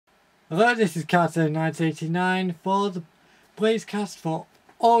Hello, this is Carter989 for the BlazeCast for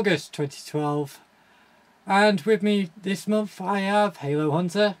August 2012. And with me this month I have Halo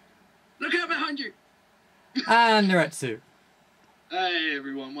Hunter. Look out behind you! And Neretsu. Hey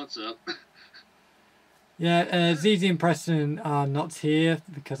everyone, what's up? Yeah, ZZ and Preston are not here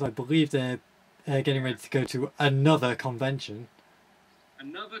because I believe they're getting ready to go to another convention.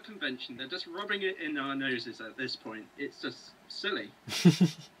 Another convention. They're just rubbing it in our noses at this point. It's just silly.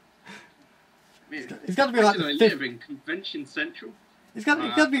 It's got to be like the live in Convention Central. It's got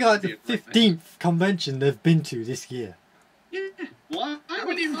to be like the 15th convention they've been to this year. Yeah. Why? How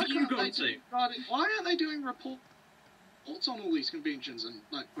many have you gone to? Why aren't they doing reports on all these conventions and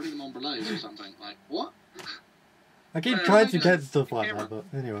like putting them on Blaze or something? Like what? I keep trying to get stuff like that, but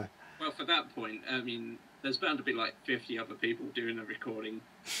anyway. Well, for that point, I mean, there's bound to be like 50 other people doing the recording.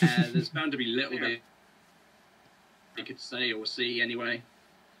 There's bound to be little they could say or see anyway.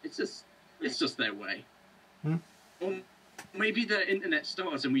 It's just their way. Or maybe they're internet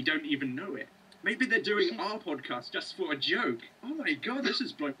stars and we don't even know it. Maybe they're doing our podcast just for a joke. Oh my god, this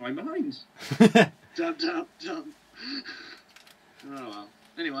has blown my mind. Dum dum dum. Oh well.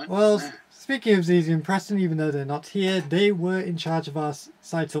 Anyway. Well, speaking of ZZ and Preston, even though they're not here, they were in charge of our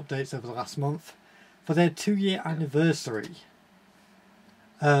site updates over the last month for their 2-year anniversary.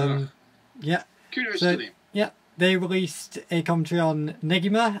 Yeah. Kudos to them. Yeah. They released a commentary on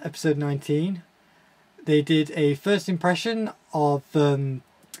Negima, episode 19. They did a first impression of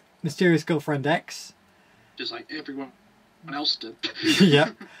Mysterious Girlfriend X. Just like everyone else did.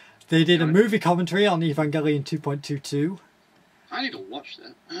 Yeah. They did a movie commentary on Evangelion 2.22. I need to watch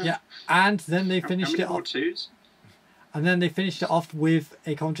that. Yeah. And then they finished it off. And then they finished it off with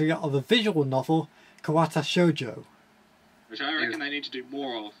a commentary of a visual novel, Kawata Shoujo. Which I reckon they need to do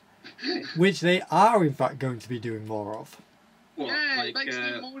more of. Which they are in fact going to be doing more of. What, yeah, like, it makes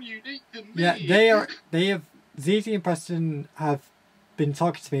them more unique than me. Yeah, they have ZZ and Preston have been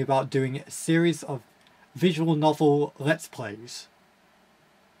talking to me about doing a series of visual novel let's plays.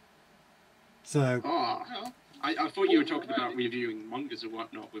 So I thought you were talking about reviewing mangas and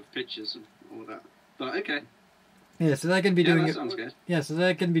whatnot with pictures and all that. But okay. Yeah, so they're going to be doing that sounds good. Yeah, so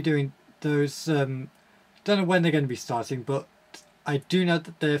they're going to be doing those. Don't know when they're going to be starting, but I do know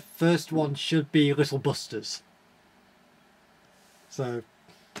that their first one should be Little Busters. So,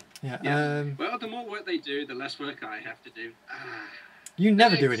 yeah. Well, the more work they do, the less work I have to do. You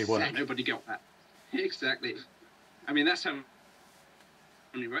never do any work. Nobody got that. Exactly. I mean, that's how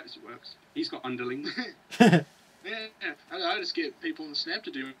Neretsu works. He's got underlings. Yeah, I just get people on the Snap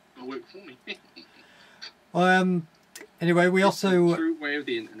to do my work for me. Anyway, we also... True way of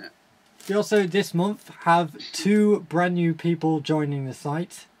the internet. We also, this month, have 2 brand new people joining the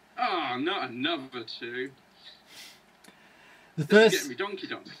site. Oh, not another 2. The this first... is getting me donkey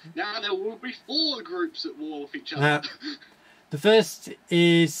donk. Now there will be 4 groups at war with each other. The first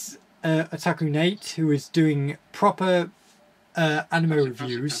is Otaku Nate, who is doing proper anime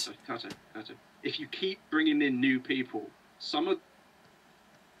reviews. Carter. If you keep bringing in new people, some of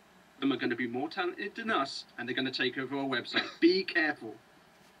them are going to be more talented than us, and they're going to take over our website. Be careful.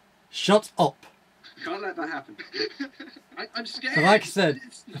 Shut up. You can't let that happen. I'm scared. So like I said,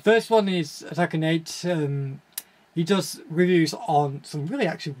 the first one is Otaku Nate. He does reviews on some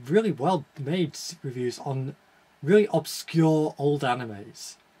really well made reviews on really obscure old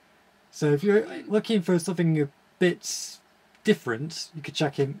animes. So if you're looking for something a bit different, you could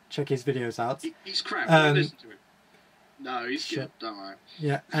check his videos out. He's crap. Don't listen to him. No, he's good. Don't worry.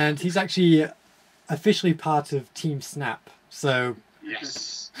 Yeah, and he's actually officially part of Team Snap. So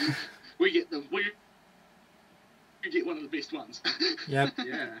yes, we get them. We get one of the best ones. Yep.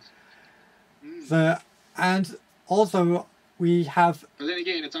 Yeah. So and also we have. But then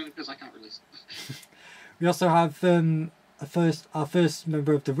again, it's only because I can't release it. We also have our first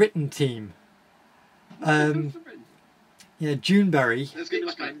member of the written team. Yeah, Juneberry. Let's get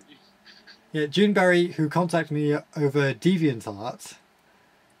like Yeah, Juneberry, who contacted me over DeviantArt,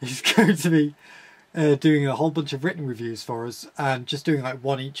 is going to be doing a whole bunch of written reviews for us, and just doing like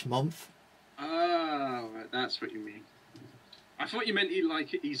one each month. Oh, that's what you mean. I thought you meant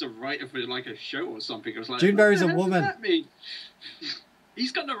he's a writer for like a show or something. I was like, Juneberry's a woman. What does that mean?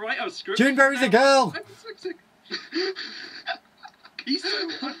 He's got to write a script. Juneberry's a girl. I'm dyslexic. He's so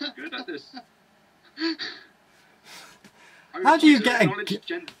good at this. How do you get a...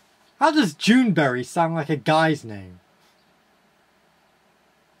 How does Juneberry sound like a guy's name?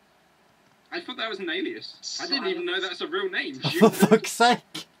 I thought that was an alias. I didn't even know that's a real name. For fuck's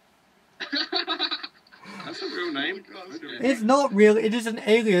sake. That's a real name. Okay. It's not real, it is an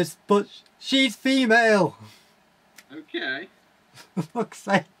alias, but she's female. Okay. For fuck's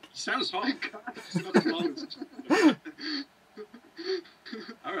sake. Sounds hot. It's not closed.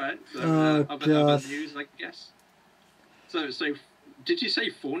 All right. So, Oh, other God. news, I guess. So, did you say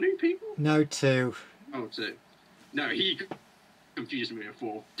 4 new people? No, 2. Oh, 2. No, he confused me with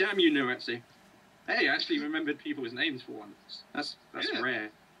 4. Damn you, Nuetsi. Hey, I actually remembered people's names for once. That's rare.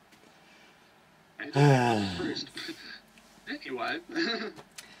 Anyway.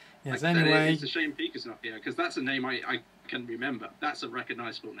 Yes, Like, anyway. it's a shame Pika's not here, because that's a name I can remember. That's a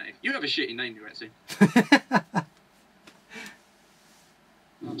recognisable name. You have a shitty name, Nuetsi.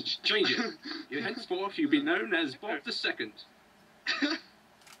 Change it. You henceforth you'll be known as Bob the Second.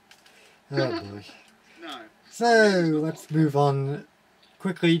 Oh boy. No. So, let's move on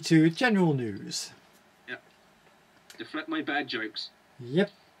quickly to general news. Deflect my bad jokes. Yep.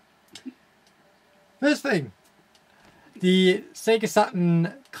 First thing. The Sega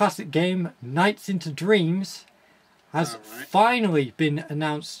Saturn classic game Nights into Dreams has finally been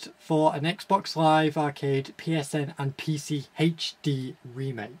announced for an Xbox Live Arcade, PSN and PC HD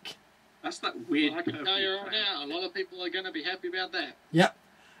remake. That's that weird. I can tell you right now, a lot of people are going to be happy about that. Yep.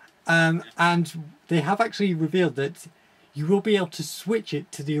 And they have actually revealed that you will be able to switch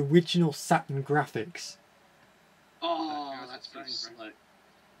it to the original Saturn graphics. Oh, that's slick.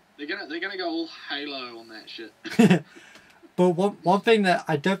 They're gonna go all Halo on that shit. But one thing that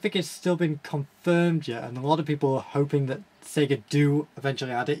I don't think has still been confirmed yet, and a lot of people are hoping that Sega do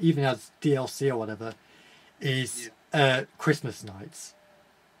eventually add it, even as DLC or whatever, is Christmas nights.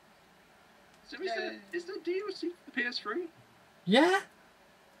 So is there DLC for the PS3? Yeah.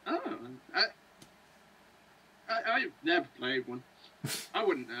 Oh, I've never played one. I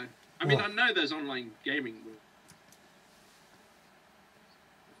wouldn't know. I mean, I know there's online gaming with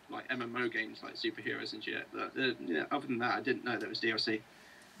like MMO games like superheroes and shit, but other than that, I didn't know there was DLC.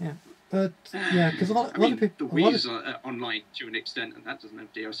 Yeah, but yeah, because a lot I mean, of people, the Wii's are online to an extent, and that doesn't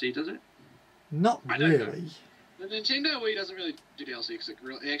have DLC, does it? not I don't know. really. The Nintendo Wii doesn't really do DLC because it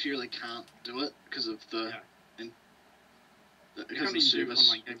actually really can't do it because of the because of the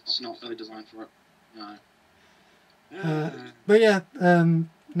service. It's not really designed for it. No. But yeah,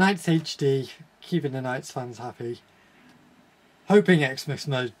 Nights HD, keeping the Nights fans happy. Hoping Xmas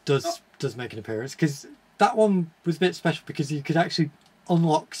Mode does make an appearance, because that one was a bit special because you could actually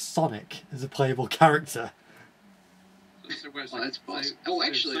unlock Sonic as a playable character. Actually, Sega's that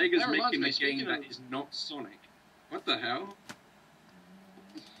reminds making me, a game that is not Sonic. What the hell?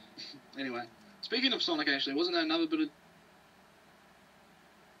 Anyway, speaking of Sonic, actually, wasn't there another bit of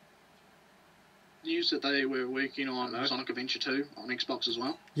news that they were working on Sonic Adventure 2 on Xbox as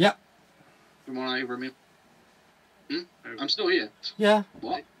well? Yep. From what I remember. I'm still here. Yeah.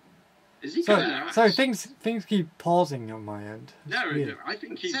 What? Is he going out? Sorry, things keep pausing on my end. It's No, weird. I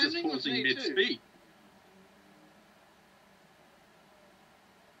think he's It's just happening with pausing me too. mid-speed.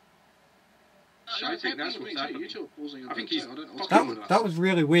 I think that's what's happening. You two are pausing. I think he's That was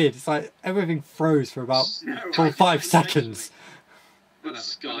really weird. It's like everything froze for about No, for I 5 think seconds. Whatever,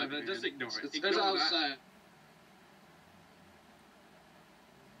 Skype, whatever, just ignore it. As Ignore I was that. saying,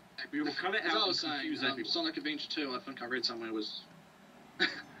 We will cut it as out I was and saying, confuse everyone. Sonic Adventure 2, I think I read somewhere was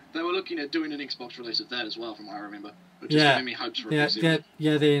they were looking at doing an Xbox release of that as well, from what I remember. Which is giving me hopes for a PC.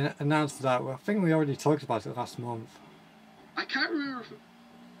 Yeah, they announced that. Well, I think we already talked about it last month. I can't remember if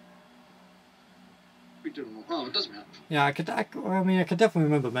we did or not. Oh, it doesn't matter. Yeah, I could definitely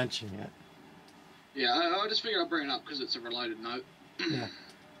remember mentioning it. Yeah, I just figured I'd bring it up because it's a related note.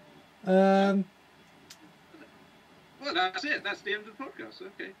 Yeah. Well, that's it. That's the end of the podcast.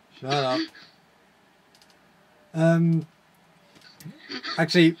 Okay. Shut up.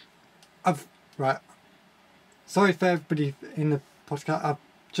 Actually, sorry for everybody in the podcast. I'm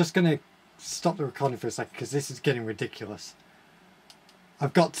just gonna stop the recording for a second because this is getting ridiculous.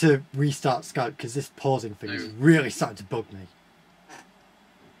 I've got to restart Skype because this pausing thing is really starting to bug me.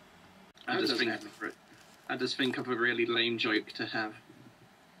 I just think of a really lame joke to have.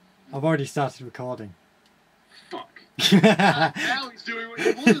 I've already started recording. Fuck. Now he's doing what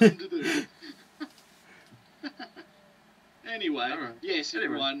you wanted him to do. Anyway, yes,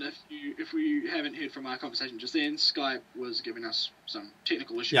 everyone, if we haven't heard from our conversation just then, Skype was giving us some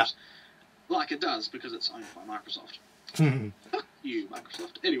technical issues. Yeah. Like it does, because it's owned by Microsoft. Fuck you,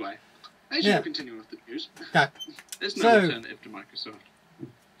 Microsoft. Anyway, as you continue with the news. Okay. There's no alternative to Microsoft.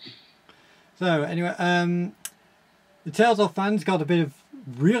 So, anyway, the Tales of fans got a bit of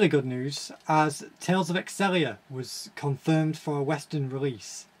really good news as Tales of Excelia was confirmed for a Western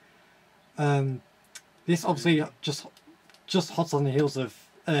release. This obviously just hot on the heels of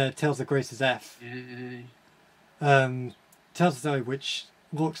Tales of Grace's F. Yay. Tales of Excelia, which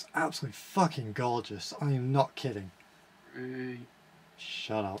looks absolutely fucking gorgeous. I am not kidding. Yay.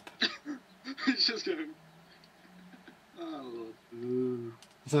 shut up. It's just going. Oh Lord.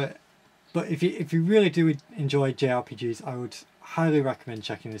 So, but if you really do enjoy JRPGs, I would highly recommend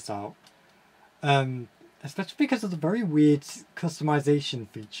checking this out. Especially because of the very weird customization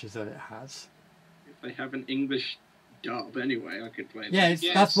features that it has. If they have an English dub, anyway, I could play that.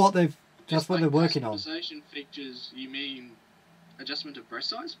 Yeah, that's what they've. That's what they're working on. Customization features, you mean adjustment of breast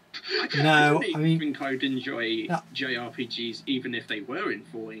size? No, I mean, think I'd enjoy JRPGs even if they were in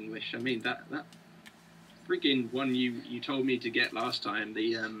full English. I mean that friggin' one you told me to get last time,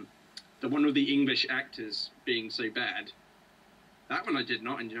 the one with the English actors being so bad. That one I did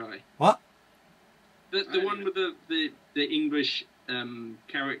not enjoy. What? The one with the English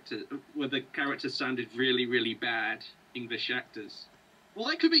character, where the characters sounded really, really bad English actors. Well,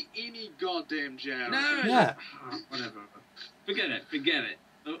 that could be any goddamn JRPG. No, Yeah. Whatever. Forget it.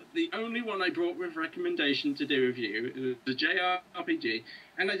 The only one I brought with recommendation to do with you was the JRPG,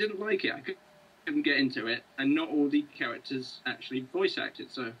 and I didn't like it. I couldn't get into it, and not all the characters actually voice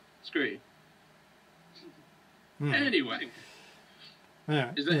acted, so screw you. Anyway.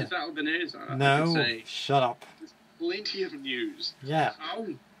 Yeah, Is that all the news? No, shut up. There's plenty of news. Yeah.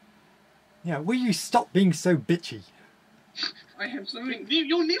 Oh. Yeah, will you stop being so bitchy? I have something.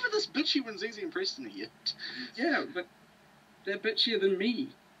 You're never this bitchy when Zizi and Preston are here. Yeah, but they're bitchier than me.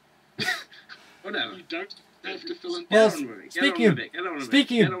 Whatever. You don't have to fill in. Well, Get on with it.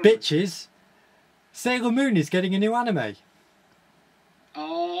 speaking of bitches, Sailor Moon is getting a new anime.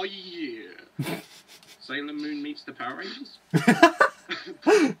 Oh, yeah. Sailor Moon meets the Power Rangers?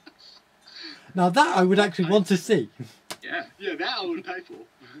 Now that I would actually want to see. Yeah. Yeah, that I would pay for.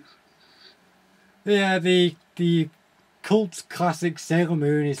 Yeah, the cult classic Sailor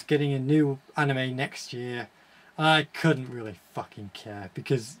Moon is getting a new anime next year. I couldn't really fucking care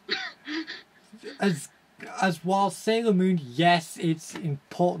because as while Sailor Moon, yes, it's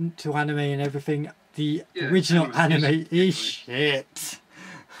important to anime and everything, the original anime is shit.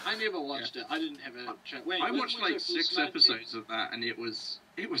 I never watched it. I didn't have a chance. I watched like 6 episodes of that, and it was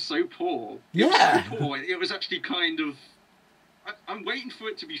so poor. Yeah. So poor. It was actually kind of. I'm waiting for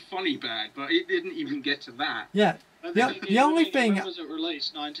it to be funny bad, but it didn't even get to that. Yeah. The only thing. When was it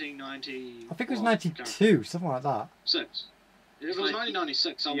released? 1990. I think it was 92, something like that. 6. If it was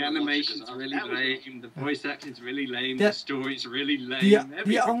 1996, The animation's really lame, the voice acting's really lame, The the story's really lame.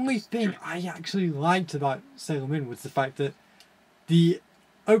 The only thing I actually liked about Sailor Moon was the fact that the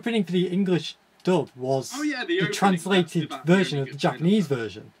opening for the English dub was the translated version of the Japanese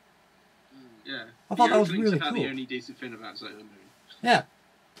version. Yeah. I thought that was really cool. The only decent thing about Sailor Moon. Yeah.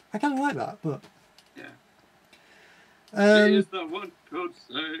 I kind of like that, but... Yeah. It is the one called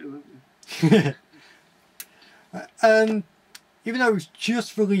Sailor Moon. Even though it was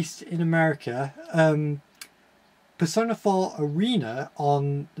just released in America, Persona 4 Arena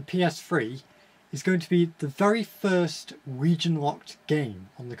on the PS3 is going to be the very first region-locked game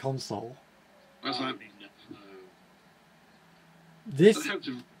on the console. What's that mean? This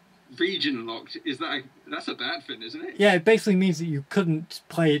region locked, that's a bad thing, isn't it? Yeah, it basically means that you couldn't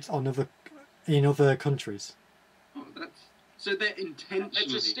play it in other countries. Oh, so they're intentionally.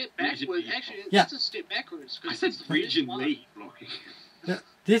 It's a step backwards. Actually, it's a step backwards. I said regionally blocking.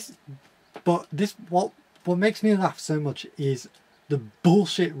 What makes me laugh so much is the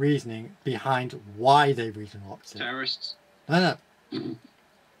bullshit reasoning behind why they region locked it. Terrorists. No. Terrorists.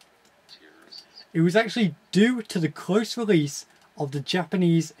 It was actually due to the close release of the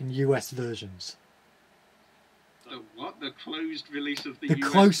Japanese and US versions. The what? The closed release of the The US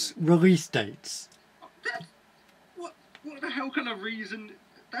close release dates. What the hell kind of reason?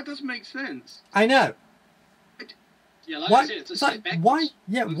 That doesn't make sense. I know. Yeah, like I said, it's a step backwards.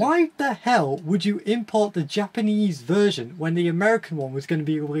 Why the hell would you import the Japanese version when the American one was going to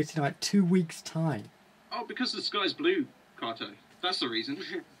be released in like 2 weeks' time? Oh, because the sky's blue, Kato. That's the reason.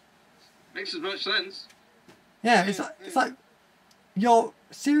 Makes as much sense. Yeah, it's like you're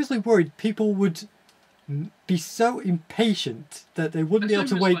seriously worried people would be so impatient that they wouldn't be able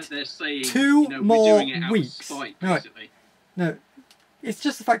to wait saying, 2 more weeks. Spite, no, it's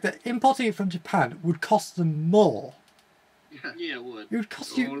just the fact that importing it from Japan would cost them more. Yeah, it would. It would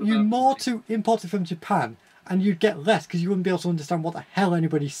cost you more to import it from Japan, and you'd get less because you wouldn't be able to understand what the hell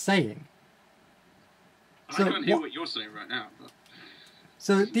anybody's saying. I can't hear what you're saying right now. But...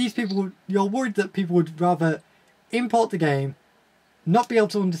 So these people, you're worried that people would rather import the game, not be able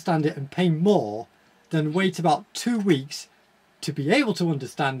to understand it and pay more, than wait about 2 weeks to be able to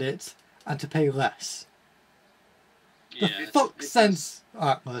understand it and to pay less. The fuck sense,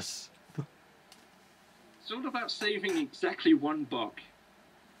 Atlas. It's all about saving exactly $1.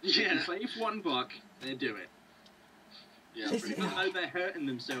 Yeah. Save $1, they do it. Yeah, It's- pretty Even much. though they're hurting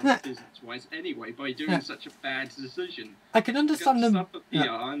themselves Yeah. business-wise anyway by doing Yeah. such a bad decision. I can They're understand going to them. suffer PR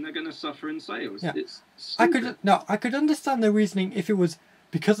Yeah. and they're going to suffer in sales. Yeah. It's I stupid. could understand the reasoning if it was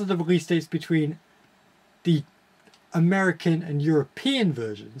because of the release dates between the American and European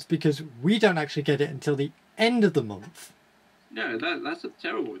versions, because we don't actually get it until the end of the month. No, that's a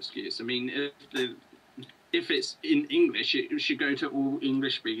terrible excuse. I mean, if it's in English, it should go to all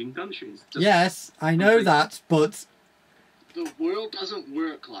English-speaking countries. Just- Yes, I know completely. that, but The world doesn't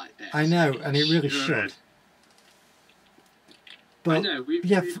work like that. I know, and it really Sure. should. I But know, we've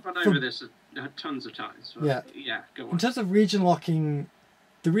yeah, gone from- over this tons of times. But yeah, go in on. terms of region locking,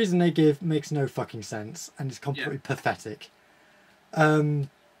 the reason they give makes no fucking sense, and it's completely pathetic.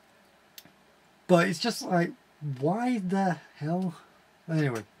 But it's just like, why the hell?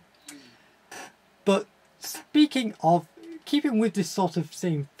 Anyway. But speaking of keeping with this sort of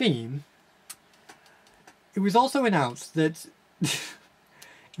same theme, it was also announced that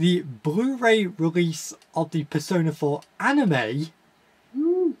the Blu-ray release of the Persona 4 anime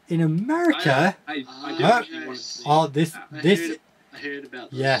in America. I do Huh? actually want to see Oh, this that. I heard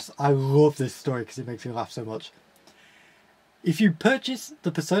about this. Yes, I love this story because it makes me laugh so much. If you purchase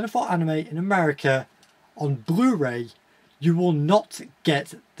the Persona 4 anime in America on Blu-ray, you will not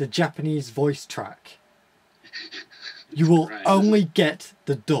get the Japanese voice track. You will Right. only get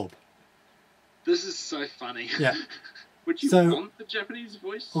the dub. This is so funny. Yeah. Would you So- want the Japanese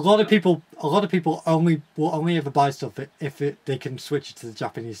voice? A lot of No. people will only ever buy stuff if they can switch it to the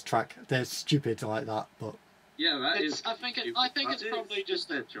Japanese track. They're stupid like that, but Yeah, that It's- is. I think stupid, it's but probably just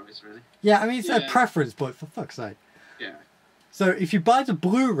their choice, really. yeah, I mean it's their Yeah. preference, but for fuck's sake. Yeah. So if you buy the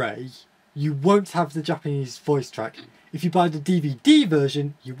Blu-ray, you won't have the Japanese voice track. If you buy the DVD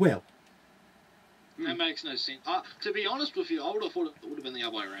version, you will. That makes no sense. To be honest with you, I would have thought it would have been the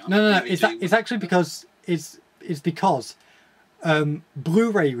other way around. No. DVD It's actually because because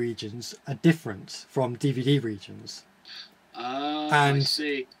Blu-ray regions are different from DVD regions, I and-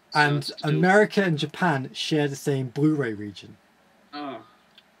 see. So and it's still- America and Japan share the same Blu-ray region. Oh.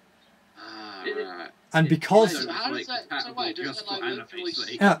 Right. And It- because So how does like that? So wait, does just that like for literally anime's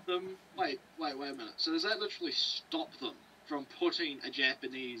sake. stop them? Wait a minute. So does that literally stop them from putting a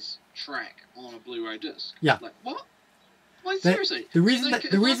Japanese track on a Blu-ray disc? Yeah. Like what? Wait, They- seriously? the reason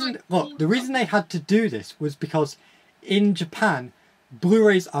the reason they had to do this was because in Japan,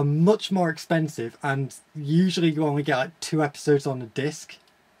 Blu-rays are much more expensive, and usually you only get like 2 episodes on a disc.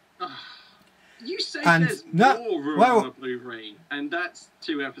 You say And there's no- more room well- on a Blu-ray, and that's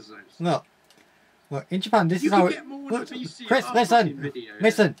 2 episodes. Look, in Japan, this You is how can it. get more on Look, a VCR Chris, fucking listen, video.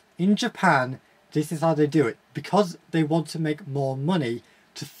 listen. In Japan, this is how they do it because they want to make more money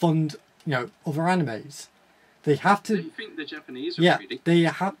to fund, other animes. They have Do to. you think the Japanese are Yeah, greedy?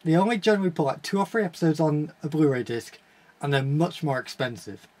 they only generally put like 2 or 3 episodes on a Blu-ray disc, and they're much more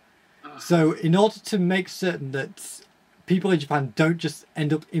expensive. Ugh. So in order to make certain that people in Japan don't just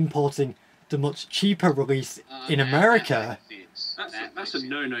end up importing the much cheaper release in America, That's a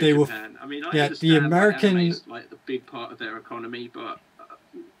no-no They will- Japan. I mean, I yeah, understand the American- like, anime's like the big part of their economy, but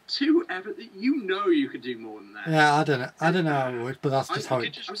 2 you could do more than that. yeah, I don't know how it would, but that's just how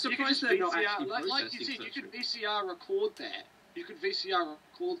it. I'm surprised they're not actually like you processing said, you such could a- VCR record that. You could VCR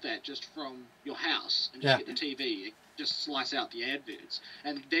record that just from your house and Yeah. just get the TV, just slice out the adverts,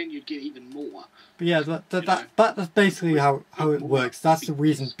 and then you'd get even more. But yeah, that's basically how it works. That's the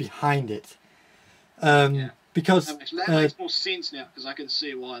reason behind it. Because That makes more sense now because I can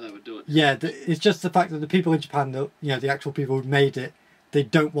see why they would do it. yeah, it's just the fact that the people in Japan, the actual people who made it, they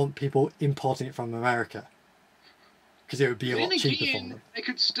don't want people importing it from America because it would be a Then lot cheaper for again, them. they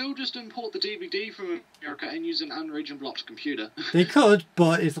could still just import the DVD from America and use an unregion blocked computer. They could,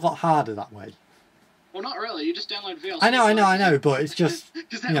 but it's a lot harder that way. Well, not really. You just download VLC. I know, but it's just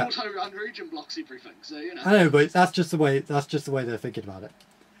Because that yeah. auto unregion blocks everything, so you know. I know, but that's just the way they're thinking about it.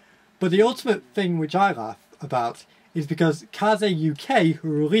 But the ultimate thing which I laugh about is because Kaze UK, who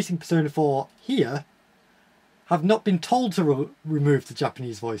are releasing Persona 4 here, have not been told to remove the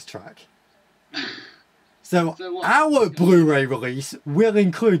Japanese voice track. So So what? our Blu-ray release will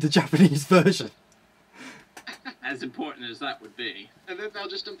include the Japanese version. As important as that would be. And then they'll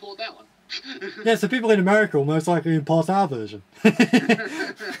just import that one. Yeah, so people in America will most likely import our version.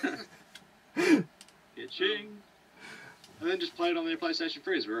 Itching. And then just play it on their PlayStation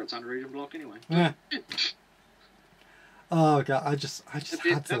 3s where it's unregion block anyway. Yeah. Oh god, I just At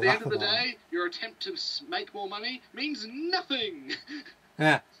had the to end laugh of the about it. day, your attempt to make more money means nothing.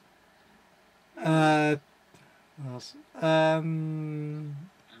 Yeah. What else?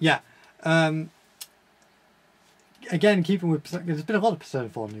 Yeah. Again, keeping with there's been a lot of Persona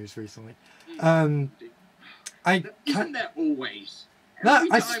 4 news recently. Isn't there always? No,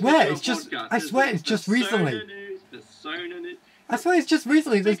 Every I time swear we do a it's just. podcast, I swear there's it's just Persona recently. news, Persona news. I swear it's just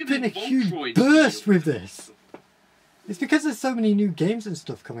recently. There's Think of been a the huge Voltroid burst deal. with this. It's because there's so many new games and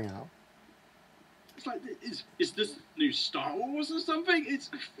stuff coming out. It's like, is this new Star Wars or something? It's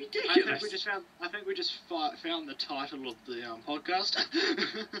I think ridiculous. we just found the title of the podcast.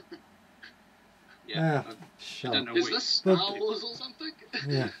 Yeah. Shut I up. don't know Is what. this Star But- Wars or something?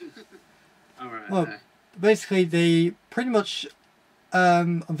 Yeah. All right. Well, basically, they pretty much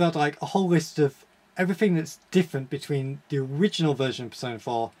unveiled like a whole list of everything that's different between the original version of Persona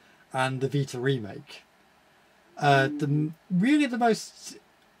 4 and the Vita remake. Really the most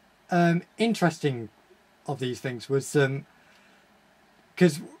interesting of these things was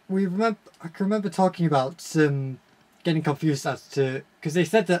because I can remember talking about getting confused as to, because they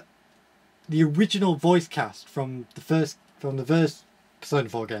said that the original voice cast from the first Persona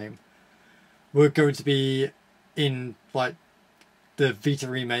 4 game were going to be in like the Vita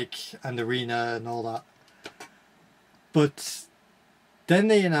remake and Arena and all that. But then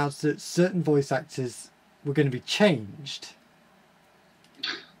they announced that certain voice actors were going to be changed.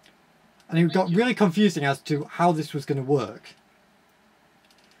 And it got really confusing as to how this was going to work.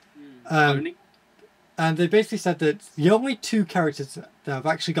 Only? And they basically said that the only two characters that have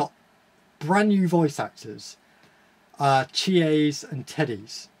actually got brand new voice actors are Chie's and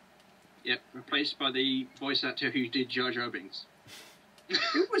Teddy's. Yep, replaced by the voice actor who did Jar Jar Binks.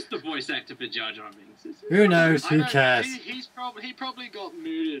 Who was the voice actor for Jar Jar Binks? Who knows? I Who know, cares? He probably got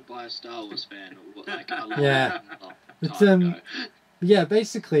mooted by a Star Wars fan or like a long Yeah. time But, ago. Yeah,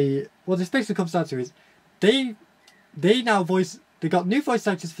 basically, what this basically comes down to is they got new voice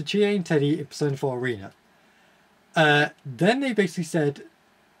actors for Chie and Teddy in Persona 4 Arena. Then they basically said,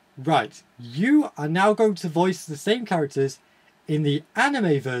 right, you are now going to voice the same characters in the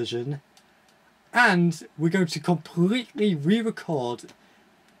anime version, and we're going to completely re-record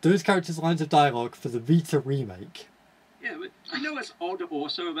those characters' lines of dialogue for the Vita remake. Yeah, but you know what's odd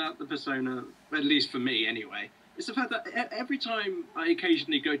also about the Persona, at least for me anyway, is the fact that every time I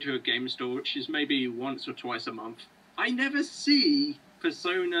occasionally go to a game store, which is maybe once or twice a month, I never see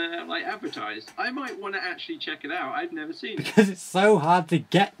Persona like advertised. I might want to actually check it out. I've never seen it. Because it's so hard to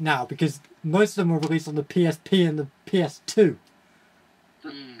get now, because most of them were released on the PSP and the PS2.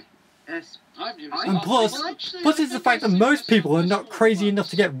 Yes. I've never And plus it's the fact that most people are not crazy enough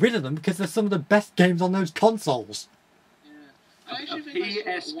to get rid of them because they're some of the best games on those consoles. I A actually think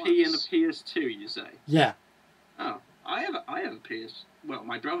I saw it PSP and a once. PS2, you say? Yeah. Oh, I have a PS. Well,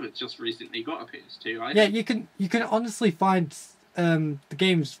 my brother just recently got a PS2. Yeah, you can honestly find the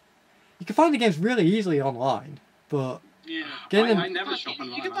games. You can find the games really easily online, but Yeah. Get them- I never shop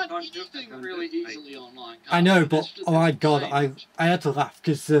online. You can I find can't do it. anything really easily online. I know. can't you? But It's just- oh my it's god, insane. I had to laugh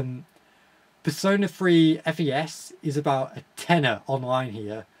because Persona 3 FES is about a tenner online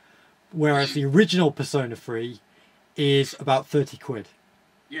here, whereas the original Persona 3 is about 30 quid.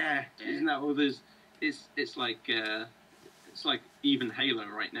 Yeah, isn't that all there's? It's like even Halo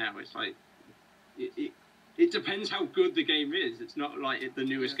right now. It's like it depends how good the game is. It's not like the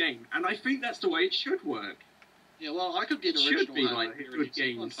newest game, and I think that's the way it should work. Yeah, well, I could get It should original be Halo like here good in New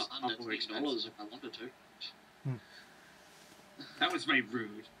Zealand games for are under more $10 expensive. if I wanted to. That was very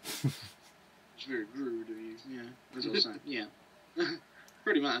rude. It's very rude of you. Yeah, as I was saying. Yeah,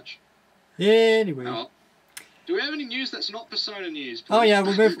 pretty much. Anyway. Oh, do we have any news that's not Persona news? Oh please? yeah,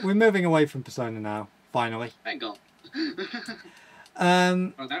 we're moving away from Persona now. Finally. Thank God.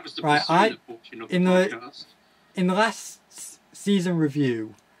 Oh, that was the Right, Persona portion of the in the- podcast. In the last season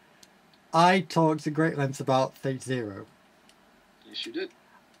review, I talked at great lengths about Fate Zero, Yes, you did.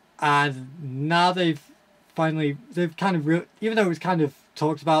 and now they've kind of even though it was kind of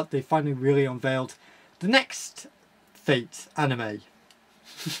talked about, they finally really unveiled the next Fate anime.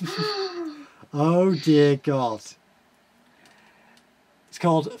 Oh dear God! It's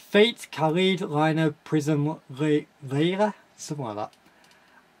called Fate Khalid Liner Prism Leira, something like that,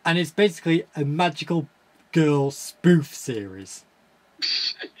 and it's basically a magical girl spoof series.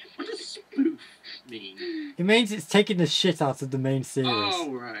 What does spoof mean? It means it's taking the shit out of the main series.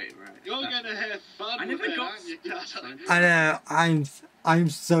 Oh, right. You're gonna have fun I with never that, got- aren't you, Carter? I know. I'm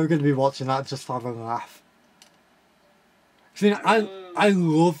so gonna be watching that just for having a laugh. I mean, I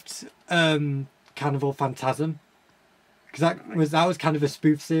loved Carnival Phantasm because that was kind of a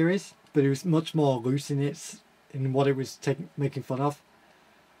spoof series, but it was much more loose in what it was making fun of.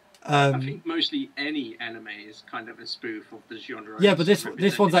 I think mostly any anime is kind of a spoof of the genre. Yeah, but this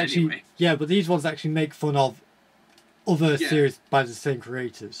it's one's represented actually anyway. yeah, but these ones actually make fun of other Yeah. series by the same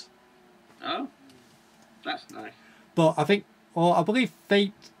creators. Oh, that's nice. But I believe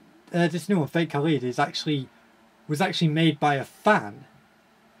Fate, this new one, Fate Khalid, is actually was actually made by a fan,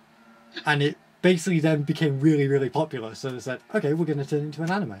 and it basically then became really, really popular. So they said, okay, we're going to turn it into an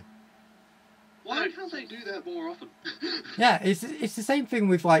anime. Why can't they do that more often? Yeah, it's the same thing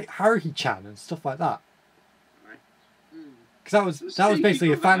with like Haruhi-chan and stuff like that. Because that was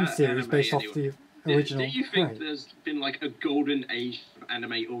basically a fan series based off the original. Do you think right. there's been like a golden age of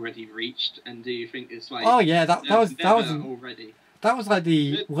anime already reached, and do you think it's like? Oh yeah, that was already. That was like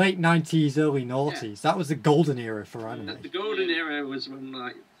the late 90s, early noughties. That was the golden era for anime. The golden era was when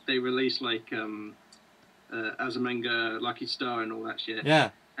like they released like Azumanga, Lucky Star, and all that shit.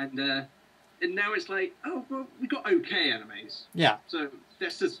 Yeah. And now it's like, oh well, we got okay animes. Yeah. So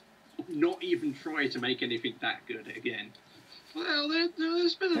let's just not even try to make anything that good again. Well,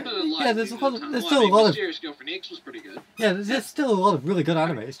 there's been a bit of light. Yeah, there's still a lot of. Mysterious Girlfriend X was pretty good. Yeah, there's still a lot of really good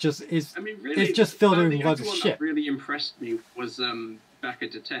anime. It's just really, it's just filled in the with loads of one shit. That really impressed me was Back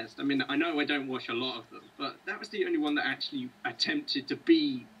at the Test. I mean, I know I don't watch a lot of them, but that was the only one that actually attempted to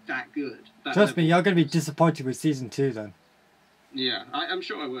be that good. Trust me, you're going to be disappointed with season 2 then. Yeah, I'm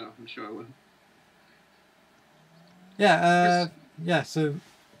sure I will. I'm sure I will. Yeah, yeah. So,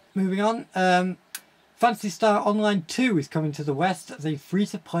 moving on. Phantasy Star Online 2 is coming to the West as a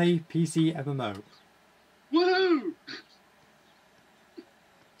free-to-play PC MMO. Woohoo!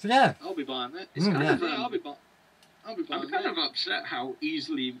 So yeah. I'll be buying that. I'll be buying I'm kind of upset how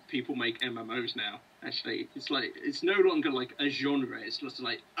easily people make MMOs now. Actually, it's like it's no longer like a genre. It's just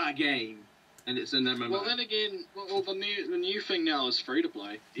like a game, and it's an MMO. Well, then again, the new thing now is free to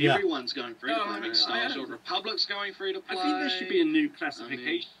play. Yeah. Everyone's going free to play. I mean, Star Wars Republic's going free to play. I think there should be a new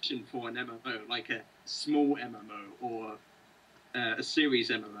classification for an MMO, like a small MMO or a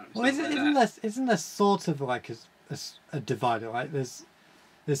series MMO. Well, isn't there sort of like a divider? Like there's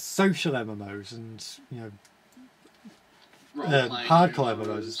social MMOs and hardcore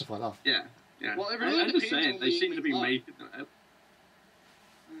MMOs and stuff like that. Yeah, yeah. Well, it really I'm just depends saying on they the seem to be type. making.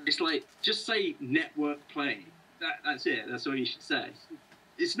 It's like just say network play. That's it. That's all you should say.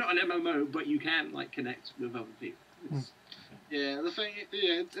 It's not an MMO, but you can like connect with other people. Yeah,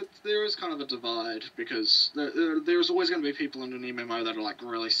 there is kind of a divide because there's always going to be people in an MMO that are like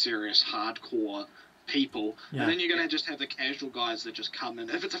really serious, hardcore people, Yeah. and then you're going to just have the casual guys that just come in.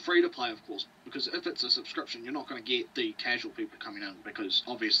 If it's a free to play, of course, because if it's a subscription, you're not going to get the casual people coming in because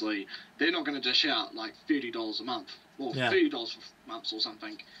obviously they're not going to dish out like $30 a month or $30 for months or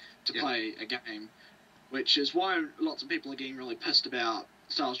something to play a game, which is why lots of people are getting really pissed about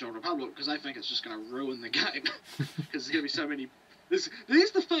Star Wars Republic because they think it's just going to ruin the game because there's going to be so many.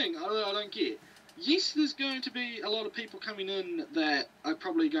 Here's the thing I don't get. Yes, there's going to be a lot of people coming in that are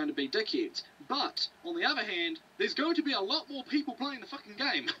probably going to be dickheads, but on the other hand, there's going to be a lot more people playing the fucking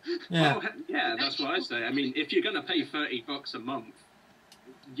game. Yeah, well, yeah, that's what I say. I mean, if you're going to pay $30 a month,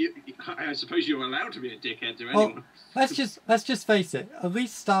 I suppose you're allowed to be a dickhead to anyone. Let's just face it. At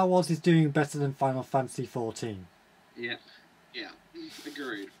least Star Wars is doing better than Final Fantasy 14. Yeah. Yeah,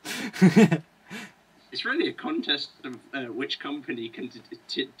 agreed. It's really a contest of which company can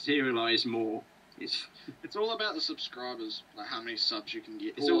materialize more. It's all about the subscribers, like how many subs you can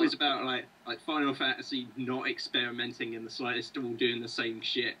get. It's always about like Final Fantasy not experimenting in the slightest, all doing the same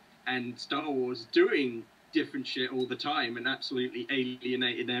shit, and Star Wars doing different shit all the time and absolutely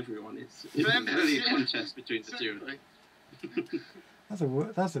alienating everyone. It's really a contest between the two of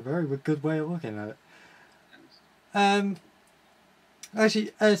them. That's a very good way of looking at it.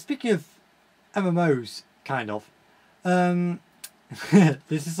 Actually, speaking of MMOs, kind of,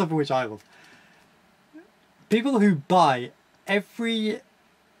 this is something which I love. People who buy every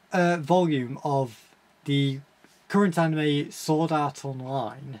volume of the current anime Sword Art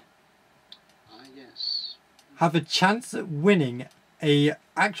Online have a chance at winning a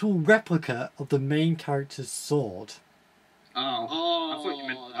actual replica of the main character's sword. Oh, I thought you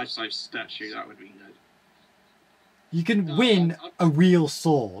meant life-size statue. That would be good. You can win a real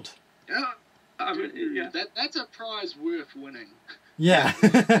sword. Yeah, that's a prize worth winning. Yeah.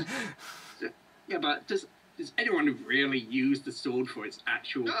 Yeah, but does anyone really use the sword for its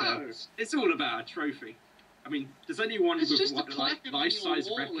actual purpose? It's all about a trophy. I mean, does anyone with life-size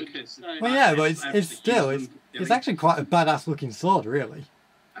replicas? Well, yeah, but it's actually quite a badass looking sword, really.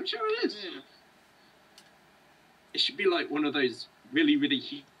 I'm sure it is. Yeah. It should be like one of those really, really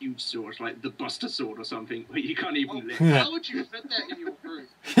huge swords, like the Buster Sword or something, where you can't even lift. How would you fit that in your room?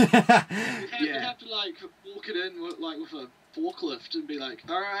 You'd have to like walk it in with a forklift and be like,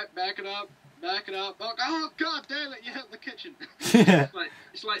 all right, back it up. Oh god damn it! You hit the kitchen.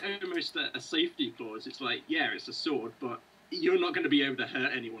 It's like almost a safety clause. It's like, yeah, it's a sword, but you're not going to be able to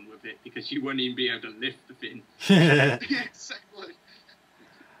hurt anyone with it because you won't even be able to lift the thing. Yeah, exactly.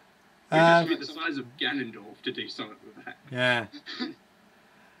 You just be the size of Ganondorf to do something with that. Yeah.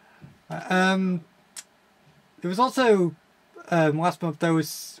 There was also last month. There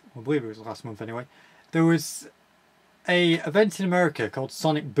was, I believe it was last month anyway. There was a event in America called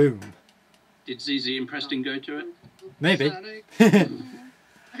Sonic Boom. Did ZZ and Preston go to it? Maybe.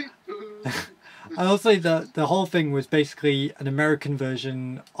 I'll say that the whole thing was basically an American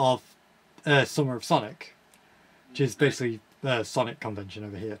version of Summer of Sonic, which is basically the Sonic convention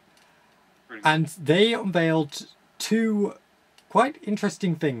over here. And they unveiled two quite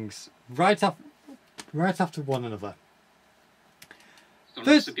interesting things right after one another.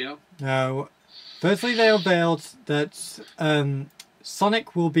 Firstly, they unveiled that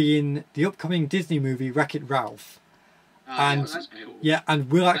Sonic will be in the upcoming Disney movie Wreck-It Ralph. And cool. And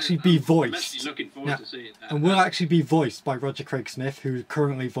will actually be voiced. I'm actually looking forward to seeing that. And will actually be voiced by Roger Craig Smith, who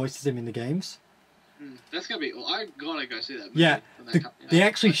currently voices him in the games. That's gonna be. Well, I gotta go see that movie. Yeah, they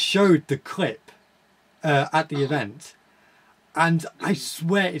actually showed the clip at the event, and I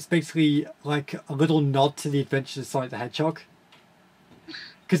swear it's basically like a little nod to the Adventures of Sonic the Hedgehog,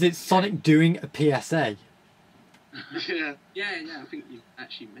 because it's Sonic doing a PSA. Yeah. I think you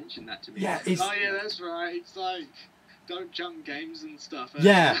actually mentioned that to me. Yeah, it's... Oh yeah, that's right. It's like, don't jump games and stuff.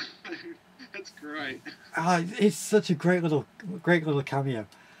 Yeah. That's great. It's such a great little cameo.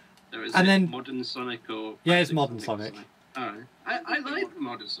 So is and it then modern Sonic or... Yeah, it's modern Sonic. Oh, I like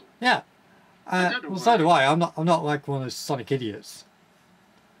modern Sonic. Yeah. Well, so do I. I'm not like one of those Sonic idiots.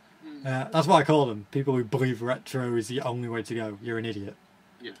 That's what I call them. People who believe retro is the only way to go. You're an idiot.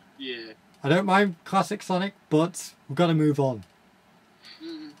 Yeah. Yeah. I don't mind classic Sonic, but we've got to move on.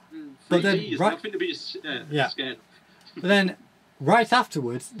 But then, nothing to be scared of. But then, right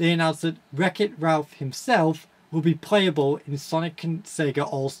afterwards, they announced that Wreck-It Ralph himself will be playable in Sonic and Sega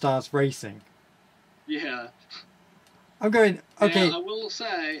All-Stars Racing. Yeah. I'm going, okay. Yeah, I will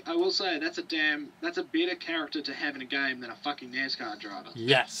say, that's a better character to have in a game than a fucking NASCAR driver.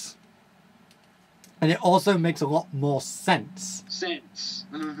 Yes. And it also makes a lot more sense.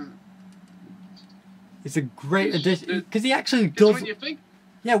 It's a great addition, because he actually does... When you think,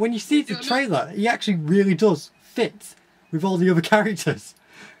 when you see the trailer, he actually really does fit with all the other characters.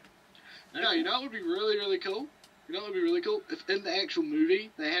 No, you know what would be really, really cool? You know what would be really cool? If in the actual movie,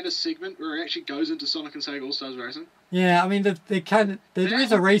 they had a segment where it actually goes into Sonic and Sega All-Stars Racing. Yeah, I mean, there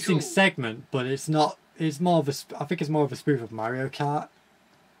is a racing segment, but it's not... It's more of a... I think it's more of a spoof of Mario Kart.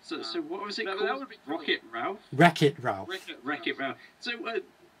 So what was it called? That would be Rocket Ralph? Wreck-It Ralph. Wreck-It Ralph. So,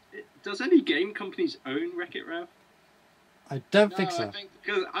 does any game companies own Wreck-It Ralph? I don't think so.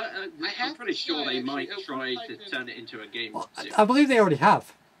 Because I'm pretty sure they might try to turn it into a game. Well, I believe they already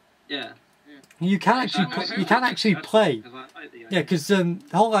have. Yeah. You can actually play. Yeah, because the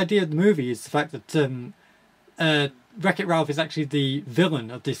whole idea of the movie is the fact that Wreck-It Ralph is actually the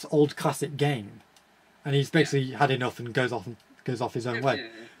villain of this old classic game, and he's basically had enough and goes off his own way.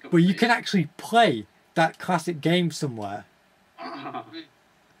 But you can actually play that classic game somewhere.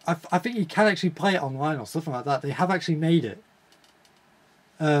 I think you can actually play it online or something like that. They have actually made it.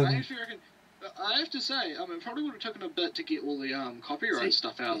 I actually reckon. I have to say, it probably would have taken a bit to get all the copyright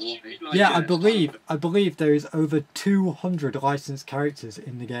stuff out of the way. Yeah, I believe there is over 200 licensed characters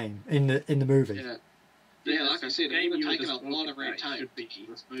in the game, in the movie. Yeah, like I said, it would have taken a lot of red tape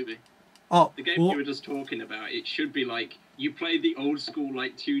this movie. Oh, the game you were just talking about, it should be like you play the old school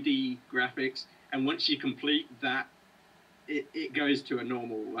like 2D graphics, and once you complete that, it goes to a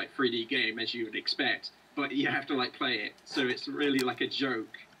normal like 3D game as you would expect, but you have to like play it, so it's really like a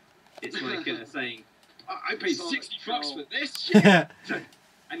joke. It's like saying, "I paid $60 for this shit,"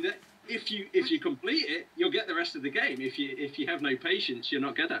 and if you complete it, you'll get the rest of the game. If you have no patience, you're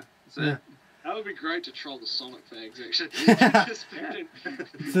not gonna. So. Yeah. That would be great to troll the Sonic fags, actually. Just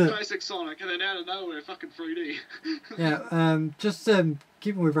basic Sonic, and then out of nowhere, fucking 3D. Yeah, just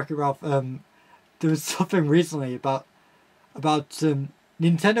keeping with Wreck-It Ralph, there was something recently about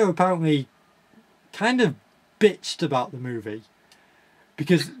Nintendo apparently kind of bitched about the movie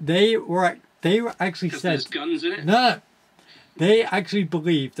because they actually said there's guns in it? No, they actually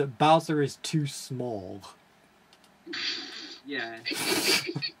believe that Bowser is too small. Yeah.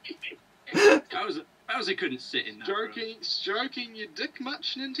 Bowser couldn't sit in that stroking your dick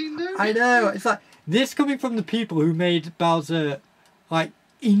much, Nintendo? I know, it's like this coming from the people who made Bowser like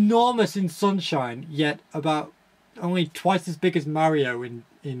enormous in Sunshine, yet about only twice as big as Mario in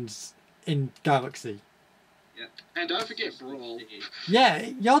Galaxy. Yeah. And don't forget Brawl.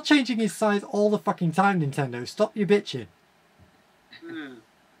 Yeah, you're changing his size all the fucking time, Nintendo. Stop your bitching.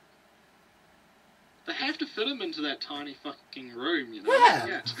 They have to fit him into that tiny fucking room, you know?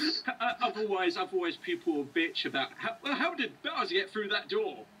 Yeah. Otherwise people will bitch about how did Bowser get through that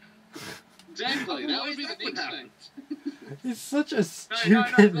door? Exactly. That would Otherwise, be the that would next happen. thing. It's such a No,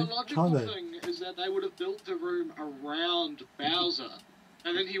 stupid the logical comment. thing is that they would have built the room around Bowser,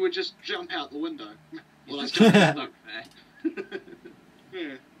 and then he would just jump out the window. Well, like, Just Yeah. stuck there.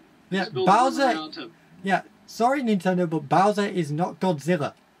 yeah. Yeah, Just build a room Bowser. around him. Yeah, sorry Nintendo, but Bowser is not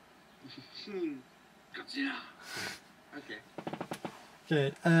Godzilla. Godzilla. Okay.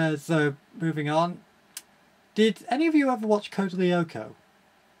 Okay, so moving on. Did any of you ever watch Code Lyoko?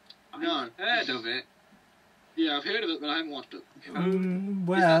 No. I've heard of it. Yeah, I've heard of it, but I haven't watched it.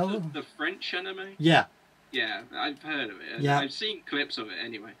 Well, Is that the French anime? yeah. Yeah, I've heard of it. Yeah. I've seen clips of it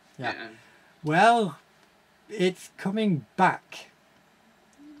anyway. Yeah. Well, it's coming back.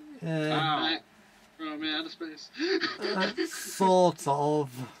 Wow. Back from outer space. Sort of.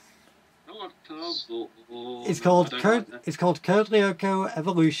 It's I called don't Code. like that. It's called Code Lyoko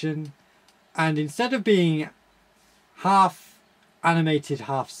Evolution, and instead of being half animated,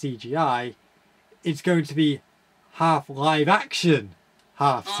 half CGI, it's going to be half live action,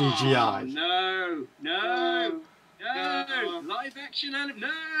 half Oh, CGI. no. No. Live action anime.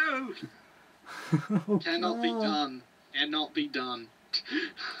 No. Oh, Cannot be God. done. Cannot be done.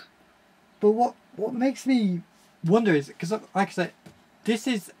 But what makes me wonder is because, like I said, this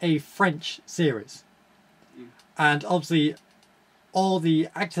is a French series, and obviously, all the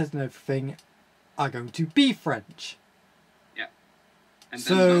actors and everything are going to be French. And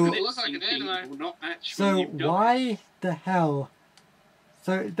So- then It looks like an people anime. not actually So dub it. why the hell?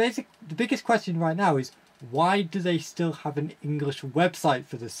 So the biggest question right now is why do they still have an English website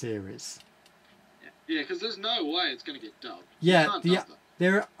for the series? Yeah, because there's no way it's going to get dubbed. Yeah, You can't dub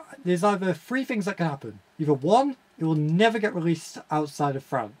that. there's either three things that can happen. Either one, it will never get released outside of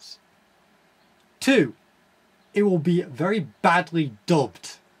France. Two, it will be very badly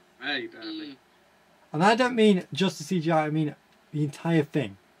dubbed. Very badly. And I don't mean just the CGI, I mean the entire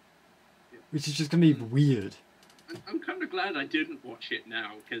thing. Which is just going to be weird. I'm kind of glad I didn't watch it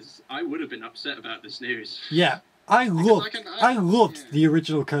now, because I would have been upset about this news. Yeah, I loved I loved yeah. the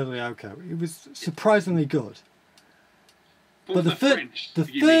original Code Lyoko. It was surprisingly good. For But the third French, the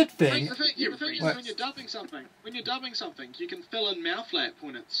you third mean. thing, The thing is, What? when you're dubbing something, you can fill in mouth flap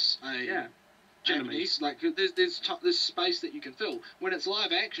when it's a Yeah. Japanese. Like there's space that you can fill. When it's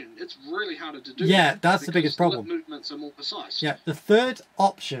live action, it's really harder to do. Yeah, that that's the because biggest lip problem. movements are more precise. yeah, the third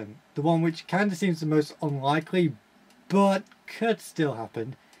option, the one which kind of seems the most unlikely, but could still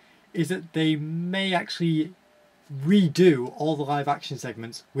happen, is that they may actually redo all the live action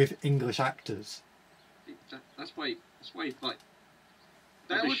segments with English actors. That's why, like,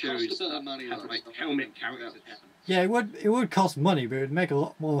 That other would cost a shows bit of money. have, though, like, stuff helmet that. characters. Yeah, it would cost money, but it would make a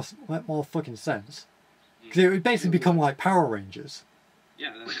lot more fucking sense. Because it would basically become like Power Rangers.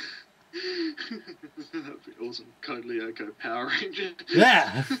 Yeah, that's, That'd be awesome. Code Lyoko Power Ranger.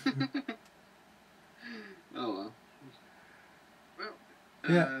 Yeah. Oh well. well,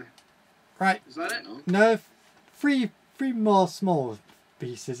 Yeah. Right. is that it? No, three more small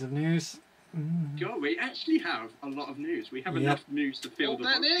pieces of news. God, we actually have a lot of news. We have Yep. enough news to fill Well, the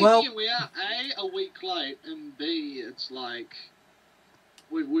then book. Well- again, we are a week late, and B, it's like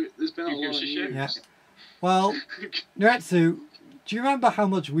there's been a Who lot gives of a shit? news. Yeah. Well, Nuretsu, do you remember how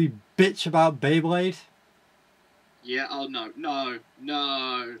much we bitch about Beyblade? Yeah. Oh no,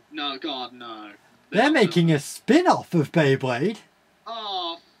 God, no. They're making a spin-off of Beyblade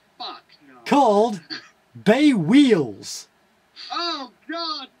Oh fuck no. called Bay Wheels. Oh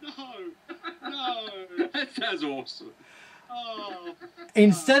God, no. That sounds awesome. Oh.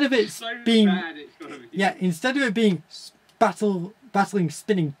 Instead of it So being bad it's gotta be. instead of it being battling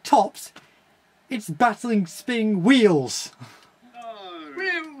spinning tops, it's battling spinning wheels. No.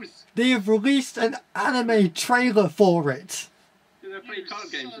 Wheels! They have released an anime trailer for it. Do they play You card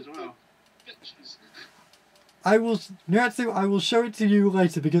games as son well? of bitches. Nuretsu, I will show it to you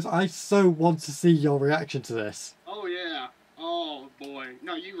later because I so want to see your reaction to this. Oh yeah. Oh boy.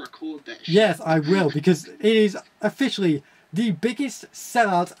 No, you record that shit. Yes, I will, because it is officially the biggest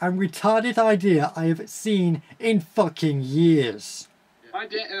sellout and retarded idea I have seen in fucking years.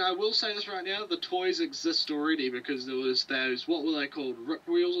 And I will say this right now: the toys exist already because there was those, what were they called, rip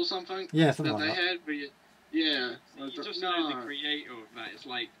wheels or something? Yeah, something that like they that. had. But yeah. You just know the creator of that. It's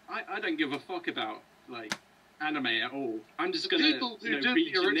like, I don't give a fuck about, like, anime at all. I'm just The gonna people who did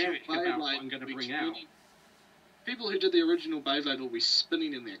be the original generic about what Beyblade I'm gonna will be bring out. spinning- People who did the original Beyblade will be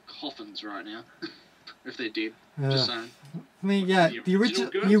spinning in their coffins right now, if they're dead. Just saying. I mean, yeah, The the original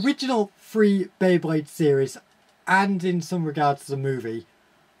original, goods? the original free Beyblade series, and in some regards the movie,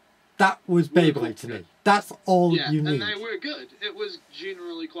 that was Were Beyblade to good. me. That's all Yeah, you and need. they were good. It was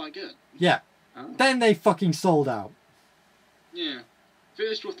generally quite good. Yeah. Oh. Then they fucking sold out. Yeah.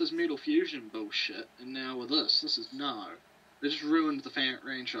 First with this Metal Fusion bullshit, and now with this. This is no. They just ruined the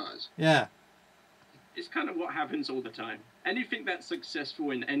franchise. Yeah. It's kind of what happens all the time. Anything that's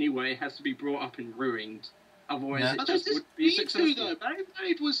successful in any way has to be brought up and ruined. Otherwise, Yeah. it But just they would just be need successful. to, though.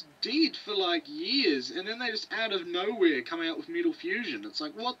 Beyblade was dead for, like, years, and then they just out of nowhere come out with Metal Fusion. It's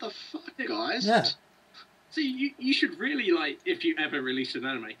like, what the fuck, guys? Yeah. See, you should really, like, if you ever release an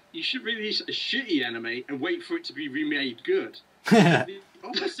anime, you should release a shitty anime and wait for it to be remade good. The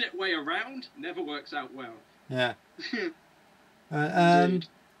opposite way around never works out well. Yeah. Indeed.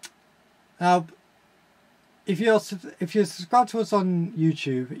 Now, if you're subscribed to us on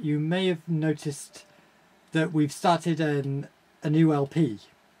YouTube, you may have noticed that we've started a new LP,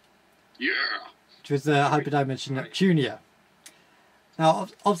 Yeah! which was the Hyperdimension Right. Neptunia. Now,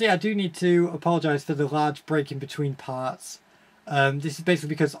 obviously, I do need to apologise for the large break in between parts. This is basically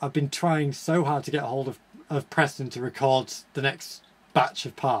because I've been trying so hard to get a hold of Preston to record the next batch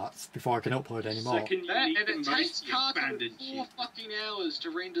of parts before I can upload anymore. Second you That, need and the it most, takes you Cartoon abandoned 4 shit. fucking hours to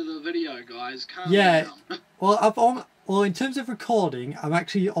render the video, guys. Calm Yeah. down. Well, in terms of recording, I'm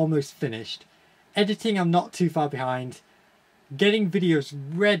actually almost finished. Editing, I'm not too far behind. Getting videos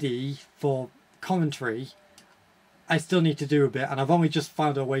ready for commentary, I still need to do a bit, and I've only just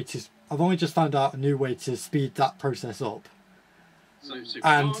found out a new way to speed that process up. So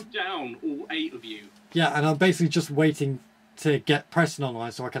And- calm down, all 8 of you. Yeah, and I'm basically just waiting to get Preston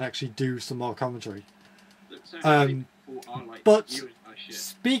online so I can actually do some more commentary. So how many people are like but you and my shit?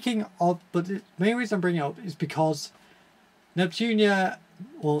 Speaking of, but the main reason I'm bringing it up is because Neptunia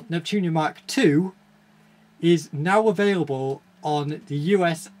Mark II is now available on the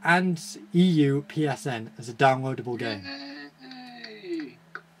US and EU PSN as a downloadable game. Yay.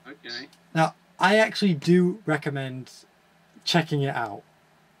 Okay. Now, I actually do recommend checking it out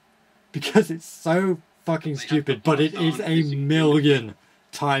because it's so fucking They have stupid, the but it parts is on a this included. million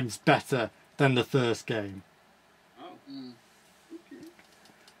times better than the first game. Oh, Mm. okay.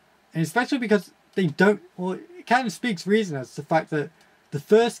 And especially because they don't, well, it kind of speaks reason as to the fact that the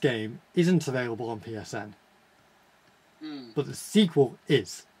first game isn't available on PSN, Mm. but the sequel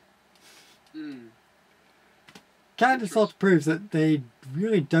is. Mm. Kind of sort of proves that they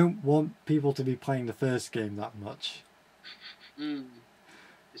really don't want people to be playing the first game that much. Mm.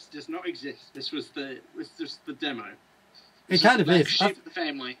 This does not exist. This was just the demo. It kind of Black is. sheep of the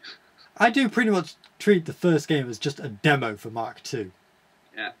family. I do pretty much treat the first game as just a demo for Mark II.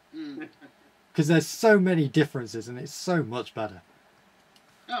 Yeah. Mm. Because there's so many differences and it's so much better.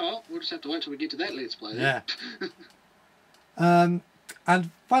 Oh, well, we'll just have to wait till we get to that Let's Play. then. Yeah.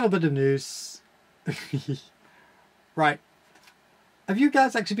 And final bit of news. Right. Have you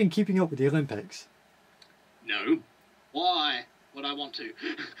guys actually been keeping up with the Olympics? No. Why would I want to?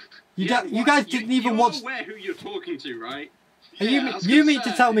 You What? guys didn't even watch. You're aware who you're talking to, right? And Yeah, I was you gonna mean to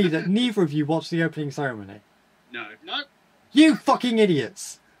say. tell me that neither of you watched the opening ceremony? No. Nope. You fucking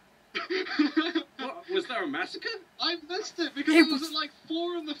idiots! What? Was there a massacre? I missed it because It it was was- at like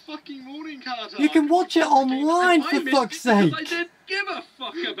 4 in the fucking morning, Carter. You can watch it online I for missed fuck's it because I sake! didn't give a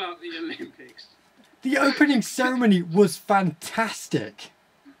fuck about the Olympics. The opening ceremony was fantastic.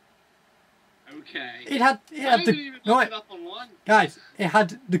 Okay. It had I the didn't even no, look wait, it up online. guys. It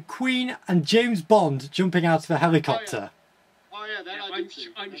had the Queen and James Bond jumping out of a helicopter. Oh yeah, that Yeah, I I'm, did see.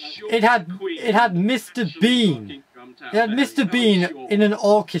 I'm That I- sure It had the Queen Mr. actually Bean. fucking jumped out It had there. Mr. I'm Bean sure. in an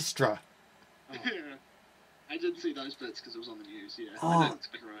orchestra, I did see those bits because it was on the news. Yeah. Oh. That's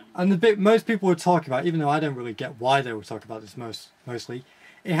right. and the bit most people were talking about, even though I don't really get why they were talking about this mostly,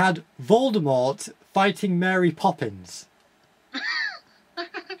 it had Voldemort fighting Mary Poppins.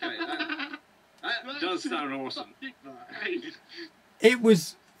 Okay, that does sound awesome. Right. It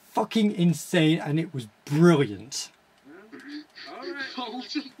was fucking insane and it was brilliant. Alright.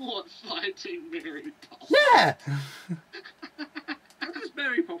 Voldemort fighting Mary Poppins. Yeah. How does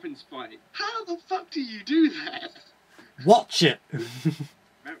Mary Poppins fight? How the fuck do you do that? Watch it.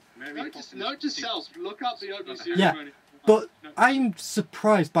 Mary Note Poppins. to self, look up the opening Yeah. ceremony. But I'm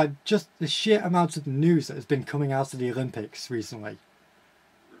surprised by just the sheer amount of news that has been coming out of the Olympics recently.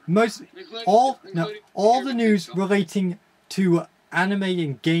 Including- All including the news relating to anime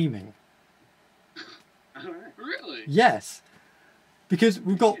and gaming. Alright. Really? Yes, because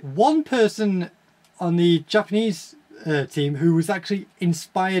we've got one person on the Japanese team who was actually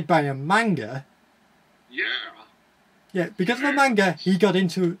inspired by a manga. Yeah. Yeah, because of a manga, he got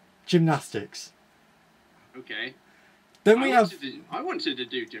into gymnastics. Okay. Then we have I wanted to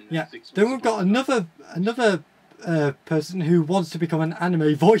do yeah. gymnastics. Then we've got another person who wants to become an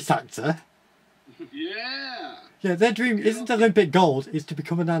anime voice actor. Yeah. Yeah, their dream isn't Olympic gold; is to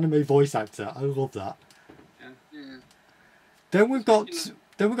become an anime voice actor. I love that. Yeah. Then we've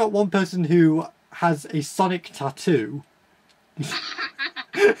got one person who has a Sonic tattoo.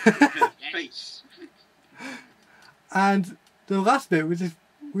 Face. And the last bit, which is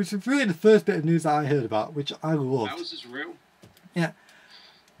really the first bit of news that I heard about, which I loved. Bowser's real. Yeah.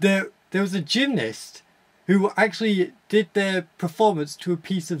 There was a gymnast who actually did their performance to a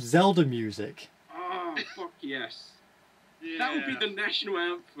piece of Zelda music. Oh, fuck yes. Yeah. That would be the national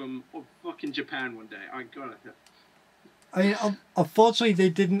anthem of fucking Japan one day. I got it. I mean, unfortunately, they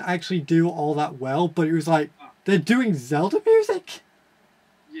didn't actually do all that well, but it was like, they're doing Zelda music?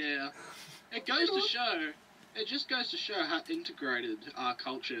 Yeah. It just goes to show how integrated our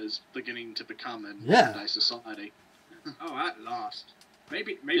culture is beginning to become in modern day society. Oh, at last.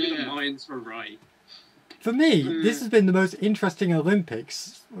 Maybe the minds were right. For me, this has been the most interesting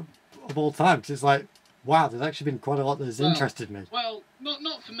Olympics of all time. 'Cause it's like, wow, there's actually been quite a lot that's interested me. Well,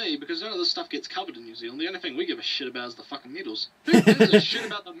 not for me, because none of this stuff gets covered in New Zealand. The only thing we give a shit about is the fucking medals. Who gives a shit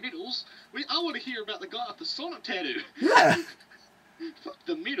about the medals? I want to hear about the guy with the Sonic tattoo. Yeah. Fuck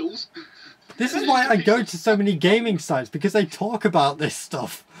the medals. This is why I go to so many gaming sites, because they talk about this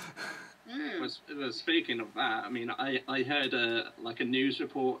stuff. Well, speaking of that, I mean, I heard a news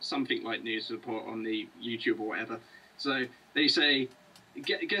report, something like news report on the YouTube or whatever. So they say,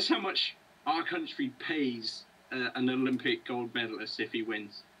 guess how much our country pays an Olympic gold medalist if he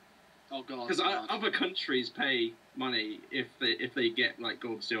wins. Oh god. Because other countries pay money if they get like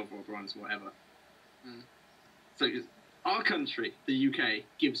gold, silver, or bronze, whatever. So our country, the UK,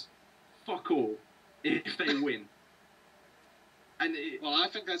 gives fuck all if they win. And well, I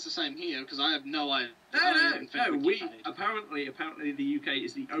think that's the same here because I have no idea. No. We apparently the UK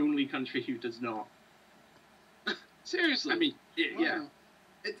is the only country who does not. Seriously. I mean, yeah.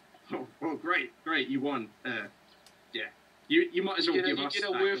 Oh, great, you won. Yeah, you might as well give us. You get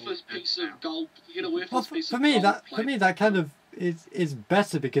a worthless piece of gold. You get a worthless piece of gold. For me, that kind of is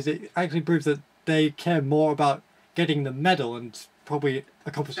better because it actually proves that they care more about getting the medal and probably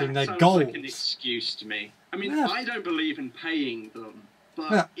accomplishing their goals. Like an excuse to me. I mean, I don't believe in paying them,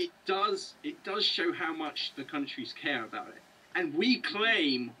 but it does show how much the countries care about it, and we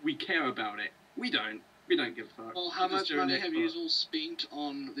claim we care about it. We don't. We don't give a fuck. Well, how much money have you all spent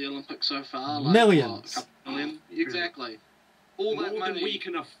on the Olympics so far? Like, millions. What, a million? Exactly. All more that money than we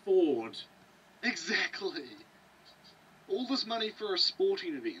can afford. Exactly. All this money for a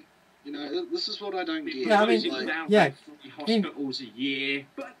sporting event. You know, this is what I don't get. Yeah, I mean, like 3 hospitals a year,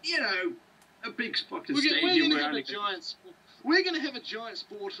 but you know, a big fucking stadium. We're going to have a giant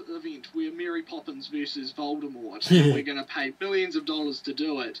sport event where Mary Poppins versus Voldemort, and we're going to pay billions of dollars to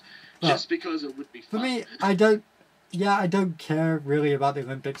do it, just because it would be fun. For me, I don't care really about the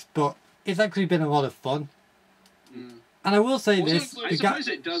Olympics, but it's actually been a lot of fun. And I will say this: I suppose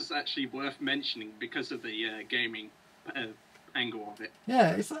it does actually worth mentioning because of the gaming angle of it.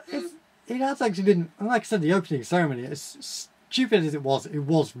 Yeah, it has actually been, like I said, the opening ceremony, as stupid as it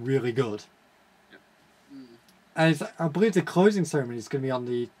was really good. And I believe the closing ceremony is going to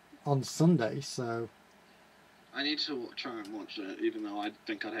be on Sunday, so... I need to try and watch it, even though I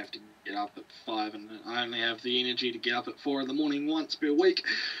think I'd have to get up at 5, and I only have the energy to get up at 4 in the morning once per week.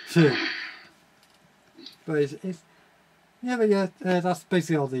 But that's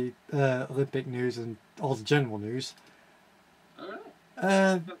basically all the Olympic news and all the general news.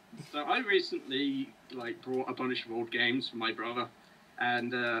 Alright. So I recently brought a bunch of old games for my brother,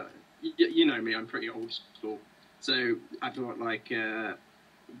 and you know me, I'm pretty old school. So I brought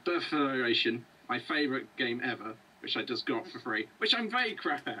Birth Federation, my favourite game ever, which I just got for free, which I'm very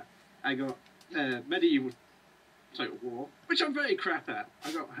crap at. I got Medieval Total War, which I'm very crap at.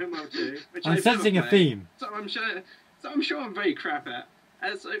 I got Homeworld 2, which I'm sensing a theme. So I'm sure I'm very crap at.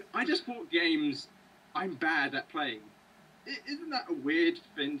 And so I just bought games I'm bad at playing. Isn't that a weird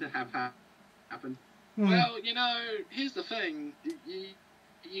thing to have happen? Well, you know, here's the thing.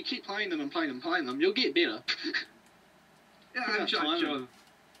 You keep playing them and playing them and playing them, you'll get better. Yeah,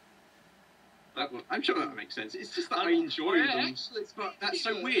 I'm sure that makes sense. It's just that I enjoy them. Actually, but that's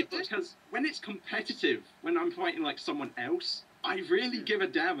so weird because when it's competitive, when I'm fighting someone else, I really give a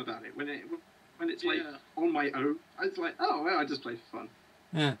damn about it. When it's on my own, it's like, oh well, I just play for fun.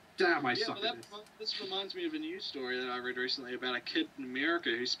 Yeah. Damn, I suck at this. This reminds me of a news story that I read recently about a kid in America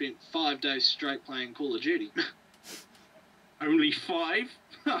who spent 5 days straight playing Call of Duty. Only 5?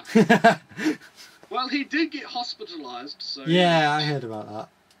 Well, he did get hospitalised, so... Yeah, I heard about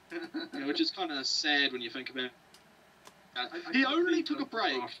that. Which is kind of sad when you think about it. He only took a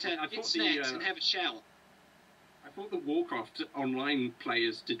break to get snacks and have a shower. I thought the Warcraft online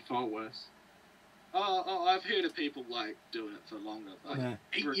players did far worse. Oh, I've heard of people, doing it for longer.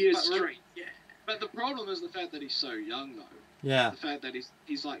 8 years straight, yeah. But the problem is the fact that he's so young, though. Yeah. The fact that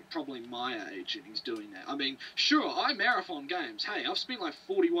he's like probably my age and he's doing that. I mean, sure, I marathon games. Hey, I've spent like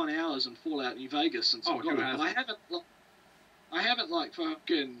 41 hours in Fallout New Vegas since I got it, but I haven't like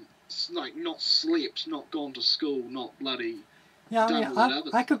fucking like not slept, not gone to school, not bloody. Yeah, I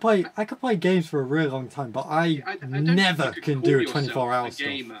mean, I could play games for a really long time, but I never can do a 24-hour stuff.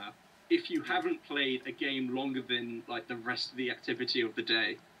 Gamer if you haven't played a game longer than like the rest of the activity of the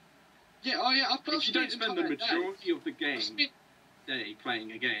day. Yeah, oh yeah. If you don't spend the majority of the day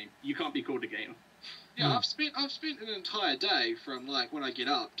playing a game, you can't be called a gamer. Yeah, I've spent an entire day from like when I get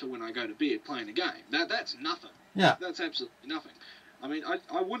up to when I go to bed playing a game. That's nothing. Yeah, that's absolutely nothing. I mean,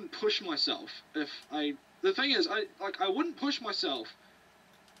 I wouldn't push myself if I. The thing is, I wouldn't push myself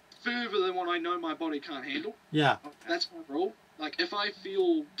further than what I know my body can't handle. Yeah, that's my rule. Like if I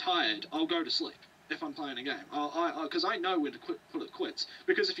feel tired, I'll go to sleep. If I'm playing a game, because I know when to put it quits.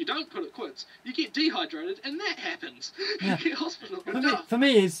 Because if you don't put it quits, you get dehydrated, and that happens. Yeah. You get hospital. For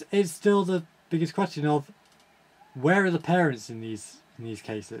me, it's still the biggest question of where are the parents in these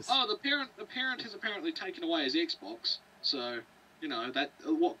cases? Oh, the parent has apparently taken away his Xbox, so you know that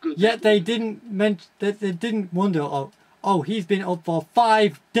what good. Yet they didn't they didn't wonder. Oh, he's been up for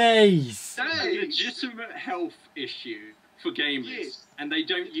 5 days. A legitimate health issue for gamers, yes. And they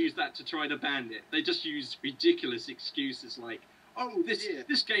don't use that to try to ban it. They just use ridiculous excuses like, "Oh,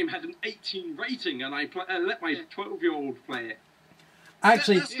 this game had an 18 rating, and I let my 12-year-old play it."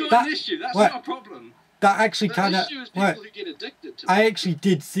 Actually, that's not an issue. That's not a problem. That actually kind of. Who get addicted to I actually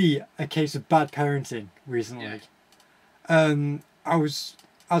did see a case of bad parenting recently. Yeah. I was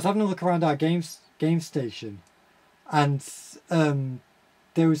having a look around our game station, and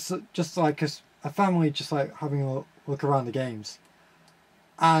there was just like a family just like having a look around the games,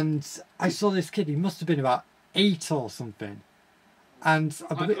 and I saw this kid. He must have been about 8 or something, and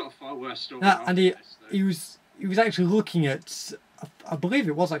I believe. I've got a far worse story. And he was actually looking at. I believe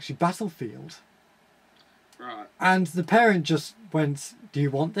it was actually Battlefield. Right. And the parent just went, "Do you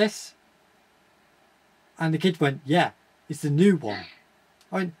want this?" And the kid went, "Yeah, it's the new one."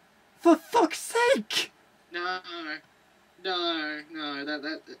 I went, "For fuck's sake!" No,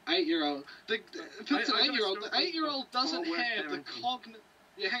 that 8-year-old. The 8-year-old doesn't have the cognitive.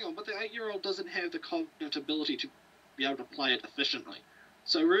 Yeah, hang on, but the 8-year-old doesn't have the cognitive ability to be able to play it efficiently.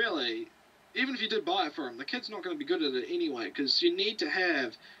 So really, even if you did buy it for him, the kid's not going to be good at it anyway, because you need to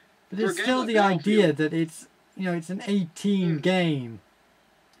have. But it's still the idea that it's it's an 18 game,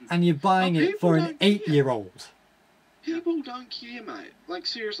 and you're buying it for an 8-year-old. People don't care, mate. Like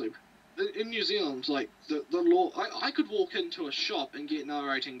seriously. In New Zealand, like, the law... I could walk into a shop and get an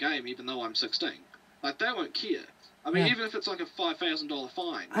R18 game even though I'm 16. Like, they won't care. I mean, even if it's like a $5,000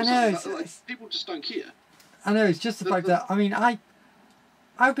 fine. I know. People just don't care. I know, it's just the fact that... I mean,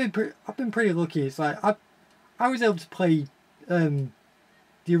 I've been pretty lucky. It's like, I was able to play the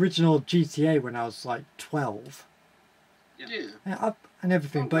original GTA when I was, like, 12. Yeah. And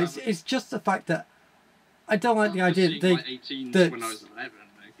everything. But it's just the fact that I don't like the idea that they... 18 when I was 11.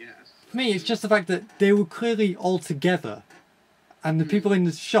 For me, it's just the fact that they were clearly all together, and the people in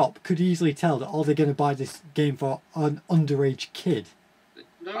the shop could easily tell that they're going to buy this game for an underage kid.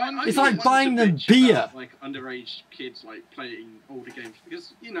 No, it's like buying them beer. Like underage kids like playing older games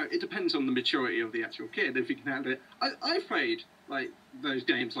because it depends on the maturity of the actual kid if you can handle it. I played like those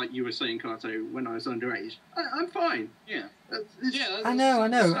games like you were saying, Kato, when I was underage. I'm fine. Yeah. I know.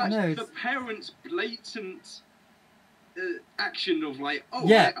 The parents' blatant. Action of like,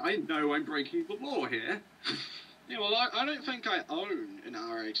 I know I'm breaking the law here. Yeah, well, I don't think I own an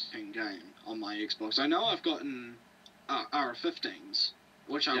R18 game on my Xbox. I know I've gotten R15s,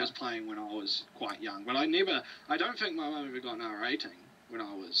 which I was playing when I was quite young, but I don't think my mum ever got an R18 when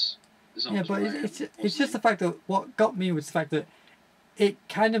I was. Yeah, but it's just the fact that what got me was the fact that it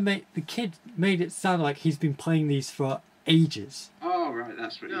kind of made the kid made it sound like he's been playing these for ages. Oh right,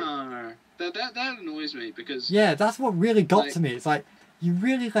 that's really. No. That annoys me because... Yeah, that's what really got to me. It's like, you're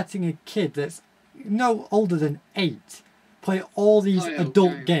really letting a kid that's no older than 8 play all these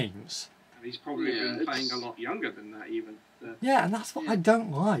adult games. And he's probably been playing a lot younger than that even. Yeah, and that's what I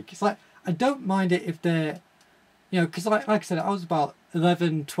don't like. It's like, I don't mind it if they're... because like I said, I was about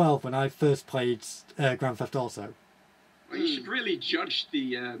 11, 12 when I first played Grand Theft Auto. Well, you should really judge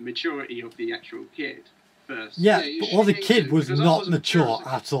the maturity of the actual kid. First. Yeah, but the kid was not mature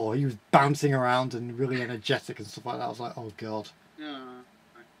at all. He was bouncing around and really energetic and stuff like that. I was like, oh god. No,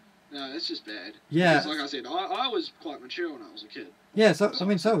 it's just bad. Yeah. Because like I said, I was quite mature when I was a kid. Yeah, so I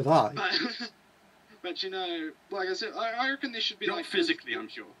mean, so was I. But like I said, I reckon there should be not physically, I'm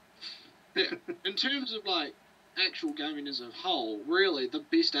sure. Yeah, in terms of like actual gaming as a whole, really, the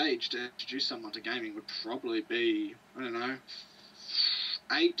best age to introduce someone to gaming would probably be, I don't know,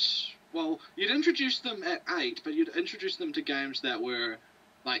 8. Well, you'd introduce them at 8, but you'd introduce them to games that were,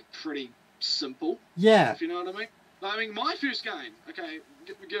 like, pretty simple. Yeah. If you know what I mean. I mean, my first game, okay,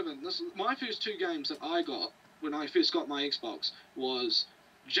 given this, my first 2 games that I got when I first got my Xbox was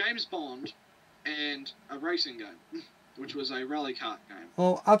James Bond and a racing game, which was a rally kart game.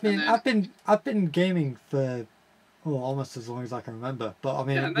 Well, I've been gaming for almost as long as I can remember. But I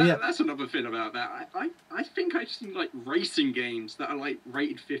mean, that's another thing about that. I think I've seen like racing games that are like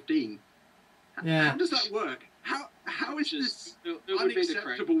rated 15. Yeah. How does that work? How is this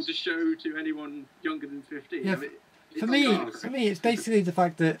unacceptable to show to anyone younger than 15? Yeah, I mean, for me, it's basically the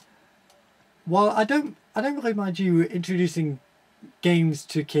fact that while I don't really mind you introducing games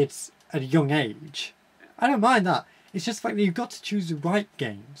to kids at a young age. I don't mind that. It's just the fact that you've got to choose the right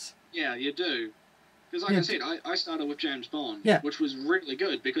games. Yeah, you do. Because like I said, I started with James Bond, which was really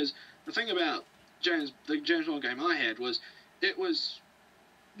good. Because the thing about the James Bond game I had was, it was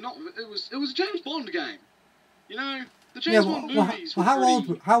a James Bond game. You know, the James Bond movies.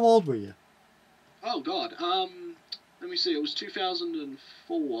 Well, how old were you? Oh God. Let me see. It was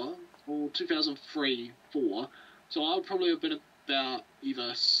 2004 or 2003, 4. So I would probably have been about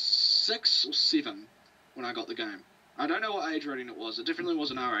either 6 or 7 when I got the game. I don't know what age rating it was. It definitely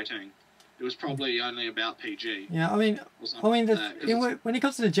wasn't R18. It was probably only about PG. Yeah, I mean, when it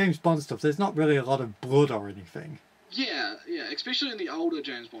comes to the James Bond stuff, there's not really a lot of blood or anything. Yeah, especially in the older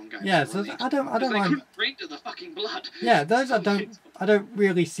James Bond games. Yeah, so I don't mind. They couldn't render the fucking blood. Yeah, those I don't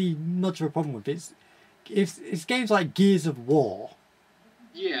really see much of a problem with. It's games like Gears of War.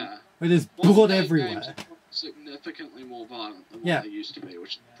 Yeah. Where there's blood everywhere. Significantly more violent than what they used to be,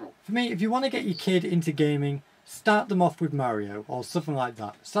 which is the problem. For me, if you want to get your kid into gaming, start them off with Mario or something like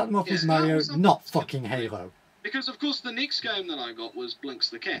that. Start them off with Mario, not fucking Halo. Because of course the next game that I got was Blinks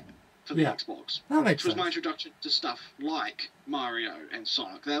the Cat for the Xbox. That makes sense. Which was my introduction to stuff like Mario and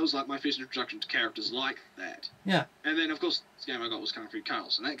Sonic. That was like my first introduction to characters like that. Yeah. And then of course this game I got was Kung Fu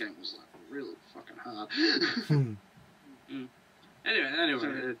Chaos, and that game was like really fucking hard.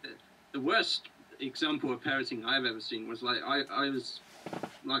 Anyway, the worst example of parenting I've ever seen was like I was,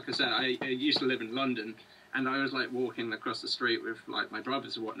 like I said, I used to live in London, and I was like walking across the street with like my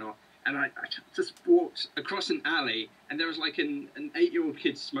brothers and whatnot, and I just walked across an alley, and there was like an 8-year-old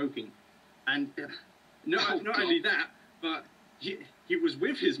kid smoking, and not only that, but he was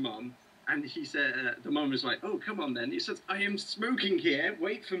with his mum, and he said the mum was like, "Oh, come on then," he says, "I am smoking here,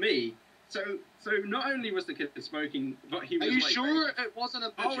 wait for me." So not only was the kid smoking, but he was. Are you like, sure it wasn't a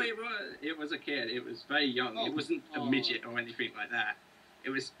midget? Oh, it was a kid. It was very young. It wasn't a midget or anything like that. It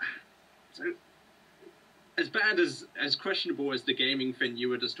was so as bad as questionable as the gaming thing you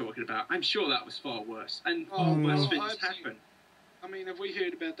were just talking about. I'm sure that was far worse, and far worse things happen. I mean, have we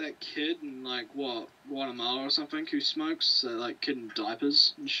heard about that kid in like Guatemala or something who smokes like kid in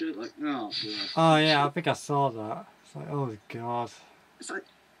diapers and shit? Like, no. Oh yeah, I think I saw that. It's like, oh god. It's like.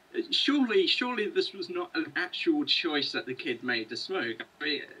 Surely this was not an actual choice that the kid made to smoke. I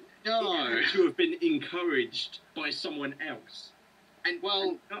mean, no. It had to have been encouraged by someone else. And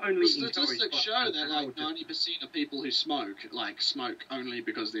well, not only the statistics show that like 90% of people who smoke only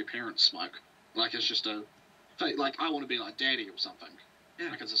because their parents smoke. Like it's just a like I want to be like daddy or something. Yeah.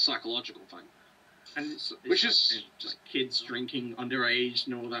 Like it's a psychological thing. And it's just kids drinking underage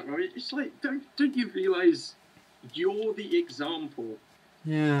and all that. Well, it's like don't you realise you're the example?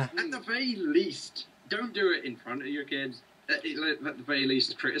 Yeah. At the very least, don't do it in front of your kids. At the very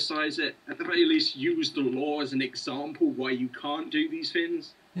least, criticise it. At the very least, use the law as an example why you can't do these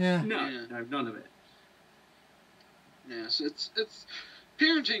things. Yeah. No, none of it. Yeah, so it's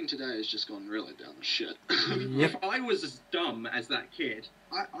parenting today has just gone really down the shit. If I was as dumb as that kid,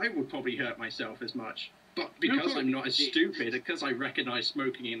 I would probably hurt myself as much. But because I'm not as stupid, because I recognise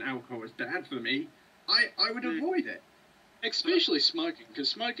smoking and alcohol as bad for me, I would avoid it. Especially smoking, because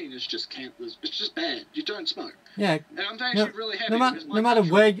smoking is just it's just bad. You don't smoke. Yeah. And I'm actually really happy no matter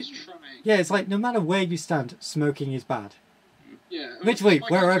where it's like no matter where you stand, smoking is bad. Yeah. Literally,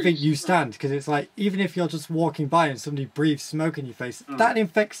 wherever you stand, because it's like even if you're just walking by and somebody breathes smoke in your face, that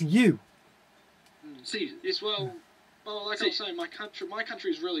infects you. See, like I was saying, my country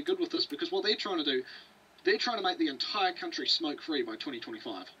is really good with this because what they're trying to do, they're trying to make the entire country smoke-free by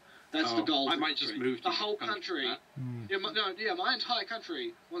 2025. That's the goal. I might just move. The whole country. My entire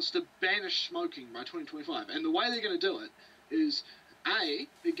country wants to banish smoking by 2025, and the way they're going to do it is,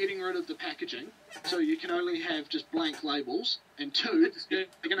 they're getting rid of the packaging, so you can only have just blank labels, and 2, they're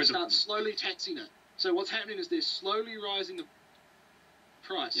going to start slowly taxing it. So what's happening is they're slowly raising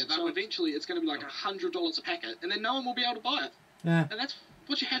price. Yeah, that so would- eventually it's going to be like $100 a packet, and then no one will be able to buy it. Yeah. And that's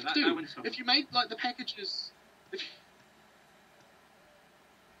what you have Yeah, to that do. one's If you made like the packages, if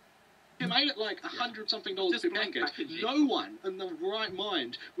you made it like $100 something Just per blank packet, packaging. no one in the right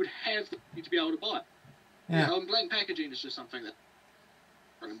mind would have the money to be able to buy it. Yeah. Blank packaging is just something that.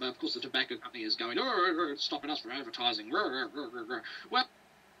 But of course, the tobacco company is going, it's stopping us from advertising. Well,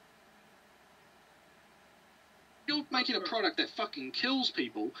 you're making a product that fucking kills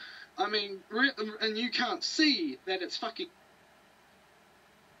people. I mean, and you can't see that it's fucking.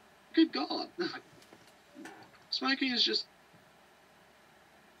 Good God. Smoking is just.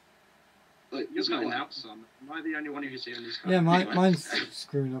 Like, You're there's no going way. out some. Am I the only one who's hearing this? Yeah, Anyway. mine's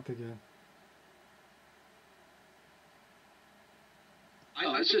screwing up again.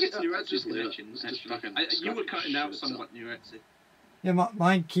 Oh, I it's think just- it's New it's just weird. connections. It's just Actually. fucking You were fucking cutting out shit somewhat, New Etsy. Yeah,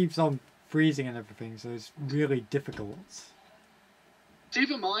 mine keeps on freezing and everything, so it's really difficult. It's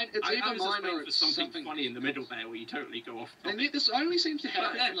either mine, I was just or waiting for it's something funny in the middle there where you totally go off And topic. yet this only seems to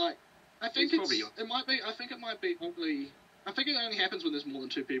happen, yeah. like, I think It's probably- it might be only, I think it only happens when there's more than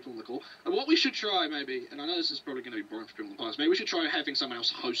two people on the call. And what we should try, maybe, and I know this is probably going to be boring for people in the past, maybe we should try having someone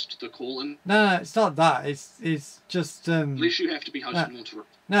else host the call, and No, it's not that. It's just at least you have to be hosting No. more to...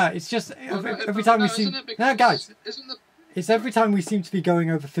 no, it's just every Well, time we no, seem. isn't it because- No, guys, Isn't the... it's every time we seem to be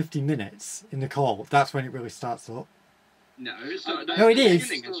going over 50 minutes in the call. That's when it really starts up. No, it's Oh, not. no, No, it the is.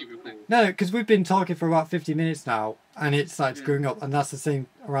 beginning, as you recall. No, because we've been talking for about 50 minutes now, and it's like Yeah. screwing up, and that's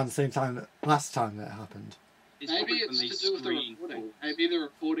around the same time that last time that happened. It's Maybe probably it's when they to do with the screen recording. calls. Maybe the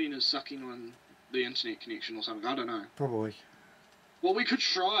recording is sucking on the internet connection or something, I don't know. Probably. Well, we could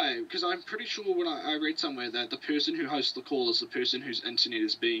try, because I'm pretty sure when I read somewhere that the person who hosts the call is the person whose internet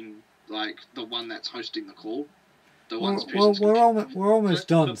is being, like, the one that's hosting the call. The one's Well, person's we're almost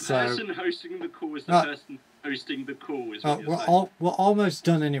done. The So person hosting the call is the Uh, person hosting the call. Is what you're saying. we're almost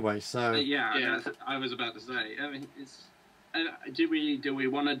done anyway. So Yeah, Yeah. that's- I was about to say. I mean, it's. Do we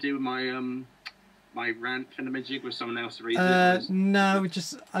want to do my my rant for the midget with someone else reading it? no,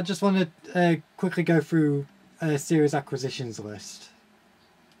 I just want to quickly go through a series acquisitions list.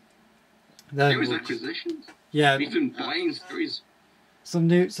 Then There was we'll- acquisitions. yeah, We've been buying series. some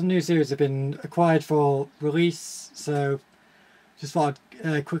new series have been acquired for release, so just thought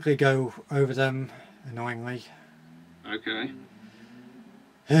I'd quickly go over them annoyingly. Okay.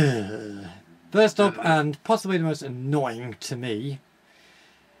 First up, and possibly the most annoying to me,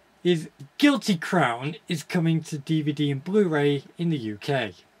 is Guilty Crown is coming to DVD and Blu-ray in the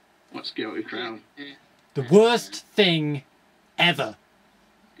UK. What's Guilty Crown? The worst thing ever.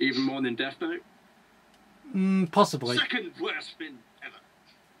 Even more than Death Note. Possibly. Second worst thing ever.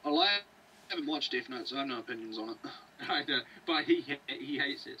 Well, I haven't watched Death Note, so I have no opinions on it. I know, but he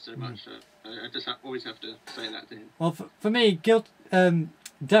hates it so much. So I just always have to say that to him. Well, for me,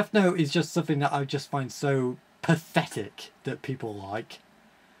 Death Note is just something that I just find so pathetic that people like.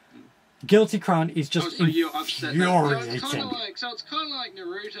 Guilty Crown is just so you're upset that- infuriating. So it's kind of like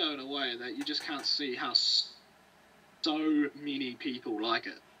Naruto in a way that you just can't see how so many people like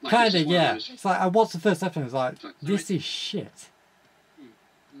it. Like, it's Kinda, just one of yeah. those- It's like I watched the first episode, and I was like, Sorry. this is shit.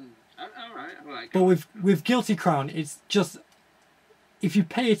 All right, all right. But with Guilty Crown, it's just if you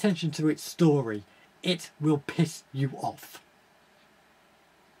pay attention to its story, it will piss you off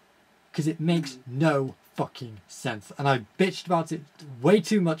because it makes no fucking sense. And I bitched about it way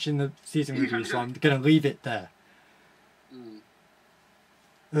too much in the season review, so I'm gonna leave it there. Mm.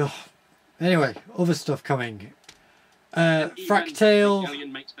 Ugh. Anyway, other stuff coming. Fractale.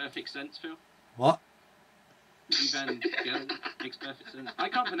 Evangelion makes perfect sense, Phil. What? Evangelion makes perfect sense. I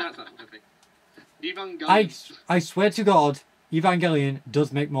can't pronounce that word. I swear to God, Evangelion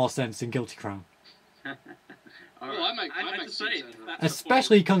does make more sense than Guilty Crown. All Well, I make have to sense say, out of it. that's the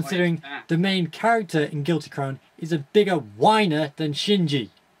Especially point. Why it's considering bad. the main character in Guilty Crown is a bigger whiner than Shinji.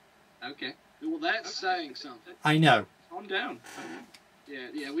 Okay, Well, that's saying something. I know. calm down.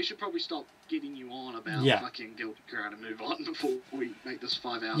 Yeah, we should probably stop getting you on about Yeah. fucking Guilty Crown and move on before we make this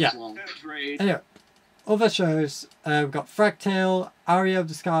 5 hours Yeah. long. That's right. Anyway, other shows, we've got Fractale, Aria of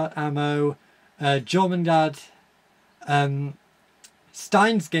the Scarlet Ammo, Jormungand,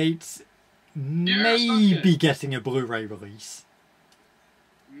 Steins Gate maybe getting a Blu-ray release.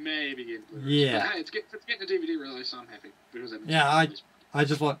 Maybe getting Blu-rays. Yeah. But hey, it's getting a DVD release, so I'm happy. Because Yeah, I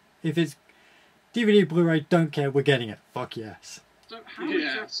just want, if it's DVD, Blu-ray, don't care, we're getting it. Fuck yes. So how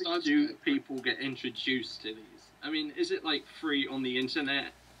Yeah, exactly sounds do good. people get introduced to these? I mean, is it like free on the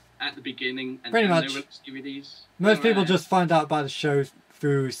internet at the beginning and Pretty then much. they release DVDs? Most people Alright. just find out about the shows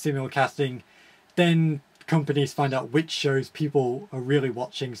through simulcasting, then companies find out which shows people are really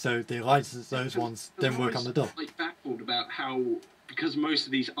watching, so they license those ones, then work on the dub. Like baffled about how because most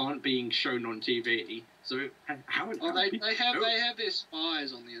of these aren't being shown on TV. So how they have their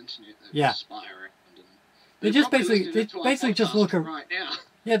spies on the internet that Yeah. spy around. And They just basically just look right now.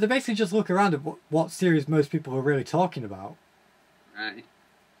 Yeah, they basically just look around at what series most people are really talking about. Right.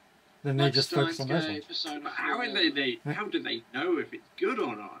 Then they just focus on those ones. Persona How 4. how do they know if it's good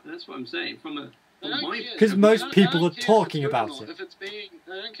or not? That's what I'm saying. Because most people are talking about it. If it's being,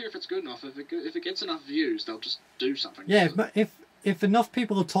 they don't care if it's good enough. If it gets enough views, they'll just do something. Yeah, if enough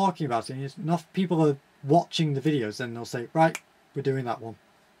people are talking about it, and if enough people are watching the videos, then they'll say, right, we're doing that one.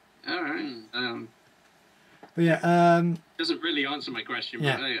 All right. But yeah, doesn't really answer my question.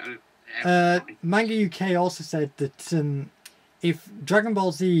 Yeah. But Manga UK also said that if Dragon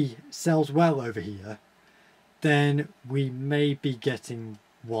Ball Z sells well over here, then we may be getting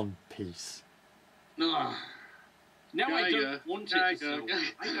One Piece. Now I don't Gaga. want it to Gaga. sell.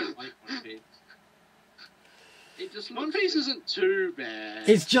 I don't like One Piece. It just One looks Piece like- isn't too bad.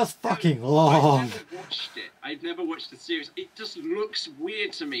 It's just fucking I've long. never watched it. I've never watched the series. It just looks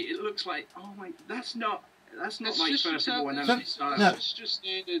weird to me. It looks like, oh my, that's not It's my just first your one typical- ever style. No. It's just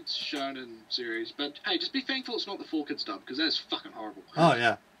standard shonen series. But hey, just be thankful it's not the 4Kids dub, because that's fucking horrible. Oh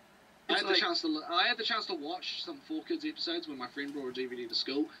yeah. I It's had, like- I had the chance to watch some 4Kids episodes when my friend brought a DVD to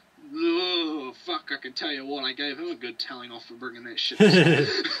school. Oh, fuck, I can tell you what, I gave him a good telling off for bringing that shit to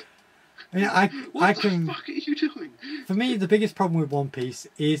school. Yeah, What I the can. fuck are you doing? For me, the biggest problem with One Piece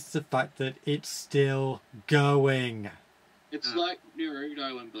is the fact that it's still going. It's like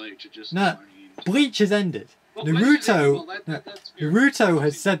Naruto and Bleach are just... No, Bleach has ended. Well, Naruto, that's Naruto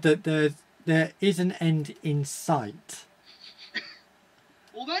has said that there is an end in sight.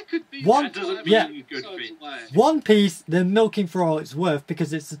 Well, that could be... One- That doesn't yeah. mean good fit. One Piece, they're milking for all it's worth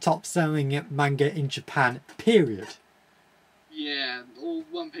because it's the top-selling manga in Japan. Period. Yeah, well,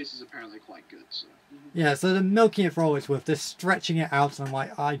 One Piece is apparently quite good, so... Yeah, so they're milking it for all it's worth. They're stretching it out, and I'm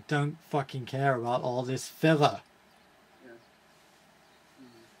like, I don't fucking care about all this filler.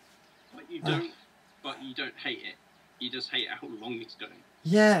 But you don't hate it. You just hate how long it's going.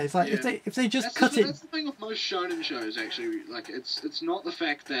 Yeah, it's like Yeah. if they just That's cut the, it. That's the thing with most shonen shows, actually. Like, it's not the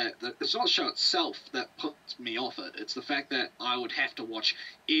fact that it's not the show itself that puts me off it. It's the fact that I would have to watch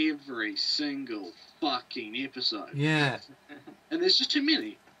every single fucking episode, Yeah, and there's just too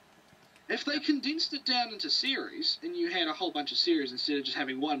many. If they condensed it down into series, and you had a whole bunch of series instead of just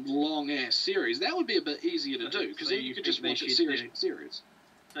having one long ass series, that would be a bit easier to do, because So then you you could think just they watch it should series do- by series.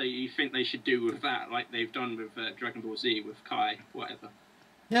 So you think they should do with that, like they've done with Dragon Ball Z, with Kai, whatever.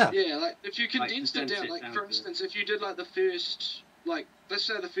 yeah, Yeah, like if you condensed condense it down, it like down for to- instance, if you did like the first, like let's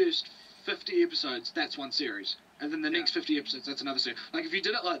say the first 50 episodes, that's one series, and then the next 50 episodes, that's another series. Like if you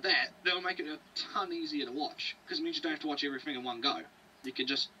did it like that, that would make it a ton easier to watch, because it means you don't have to watch everything in one go. You can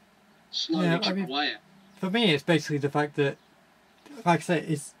just slowly Yeah, I chip mean- away at. for me, it's basically the fact that, like I say,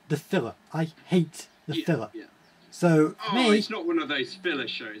 it's the filler. I hate the filler. Yeah. So for Oh, me, it's not one of those filler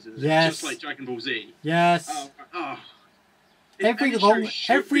shows, is it? Yes. Just like Dragon Ball Z. yes, Oh. every Any show long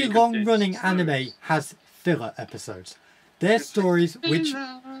should every be long running condensed, anime has filler episodes. They're stories which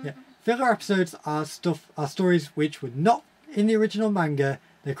filler episodes are stories which were not in the original manga.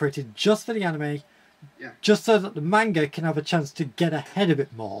 They're created just for the anime, Yeah. just so that the manga can have a chance to get ahead of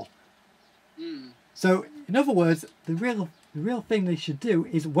it more. Mm. So, in other words, the real thing they should do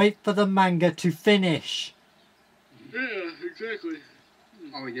is wait for the manga to finish. Yeah, exactly.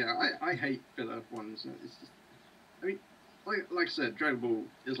 Oh yeah, I hate filler ones. It's just, I mean, like I said, Dragon Ball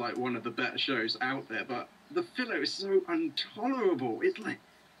is like one of the better shows out there, but the filler is so intolerable. It's like,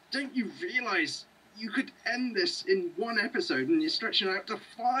 don't you realise you could end this in one episode and you're stretching it out to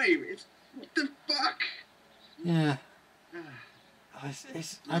 5? It's what the fuck? Yeah.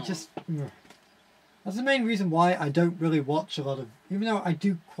 I just. That's the main reason why I don't really watch a lot of. Even though I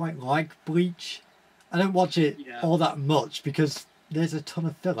do quite like Bleach, I don't watch it Yeah. all that much because there's a ton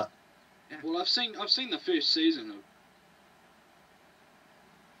of filler. Well, I've seen the first season of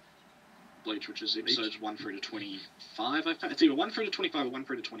Bleach, which is episodes 1 through to 25. It's either 1 through to 25 or 1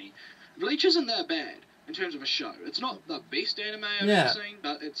 through to 20. Bleach isn't that bad in terms of a show. It's not the best anime I've Yeah. ever seen,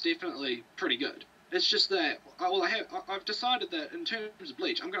 but it's definitely pretty good. It's just that, I've decided that in terms of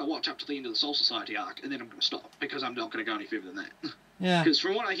Bleach, I'm going to watch up to the end of the Soul Society arc, and then I'm going to stop, because I'm not going to go any further than that. Yeah. Because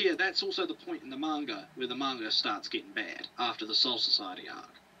from what I hear, that's also the point in the manga, where the manga starts getting bad, after the Soul Society arc.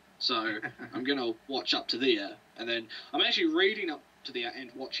 So, I'm going to watch up to there, and then I'm actually reading up to there and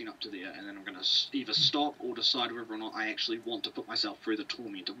watching up to there, and then I'm going to either stop or decide whether or not I actually want to put myself through the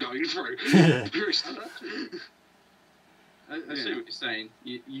torment of going through. I see what you're saying.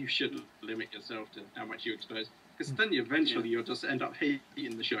 You should limit yourself to how much you expose, because then eventually you'll just end up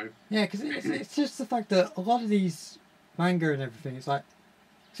hating the show. Yeah, because it's just the fact that a lot of these manga and everything. It's like,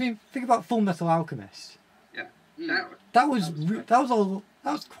 see, think about Full Metal Alchemist. Yeah. That was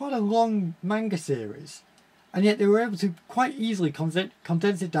quite a long manga series, and yet they were able to quite easily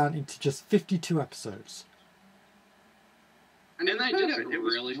condense it down into just 52 episodes. And they did it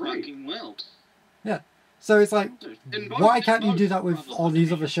really fucking well. Yeah. So it's like, why can't you do that with Brother, all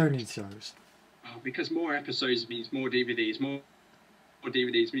these other shonen shows? Oh, because more episodes means more DVDs. More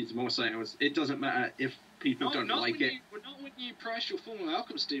DVDs means more sales. It doesn't matter if people don't like it. Not when you price your Full Metal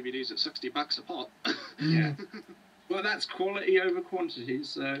Alchemist DVDs at $60 a pop. Yeah. Well, that's quality over quantity,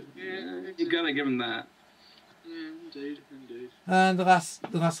 so you gotta give them that. Yeah, indeed. And the last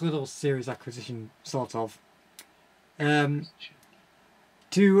little series acquisition, sort of. To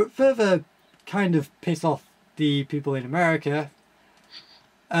further kind of piss off the people in America.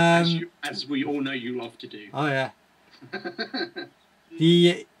 As we all know you love to do. Oh yeah.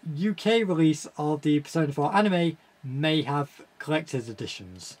 The UK release of the Persona 4 anime may have collector's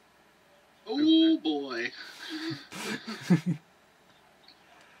editions. Oh boy.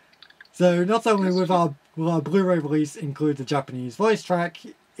 So not only will our Blu-ray release include the Japanese voice track,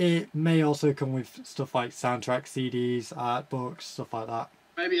 it may also come with stuff like soundtrack CDs, art books, stuff like that.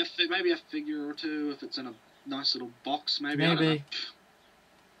 Maybe a figure or two if it's in a nice little box. Maybe. Maybe.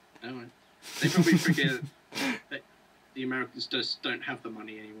 I don't know. No, they probably forget that the Americans just don't have the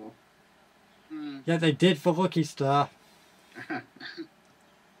money anymore. Yeah, they did for Lucky Star.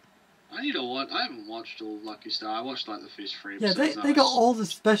 I need to watch. I haven't watched all Lucky Star. I watched like the first 3 Yeah, episodes. they got all the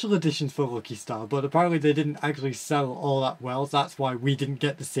special editions for Lucky Star, but apparently they didn't actually sell all that well, so that's why we didn't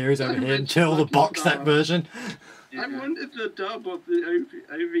get the series over here until the box set version. I wanted the dub of the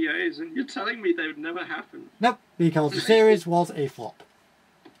OVAs, and you're telling me they would never happen. Nope, because the series was a flop.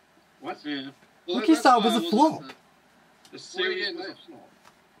 What? Yeah. Lucky Star was a flop. The series yeah, was no. a flop.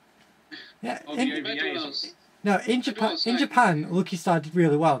 Yeah, Oh, the OVAs. no, in Japan, Lucky Star did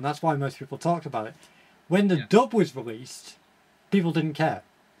really well, and that's why most people talked about it. When the dub was released, people didn't care.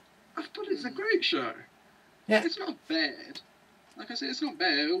 I thought it's a great show. Yeah, It's not bad. Like I said, it's not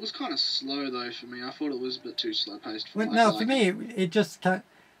bad. It was kind of slow though for me. I thought it was a bit too slow paced. for me, it just can't.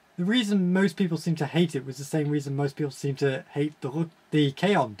 The reason most people seem to hate it was the same reason most people seem to hate the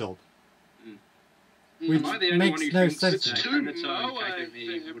K-On! Dub. Which Am I the only makes one who no thinks sense. that It's too Kanata moe, and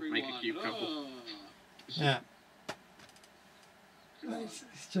Kagome would make a cute couple? Oh. Yeah. It's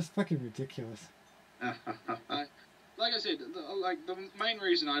just fucking ridiculous. Like I said, the main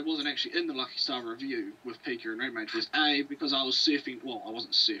reason I wasn't actually in the Lucky Star review with Pika and Red Mage was A, because I was surfing. Well, I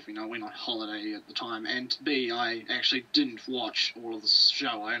wasn't surfing. I went on holiday at the time, and B, I actually didn't watch all of the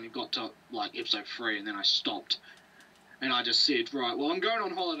show. I only got to like episode 3, and then I stopped. And I just said, right, well, I'm going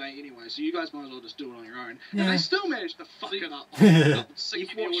on holiday anyway, so you guys might as well just do it on your own. Yeah. And they still managed to fuck it up.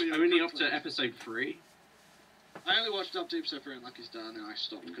 You've watched only up to episode 3? I only watched up to episode 3 on Lucky Star, and then I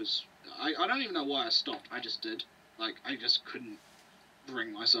stopped because I don't even know why I stopped. I just did. Like, I just couldn't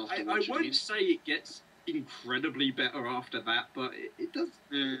bring myself to watch I it. won't say it gets incredibly better after that, but it does.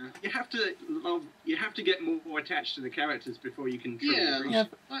 Yeah. You have to get more attached to the characters before you can. Yeah.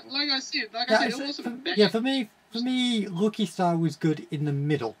 Like I said, it wasn't bad. Yeah, for me, Lucky Star was good in the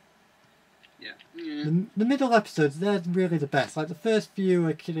middle. Yeah. The middle episodes, they're really the best. Like the first few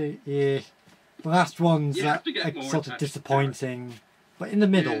are kind of, the last ones You that have to get are more sort of attached to disappointing. But in the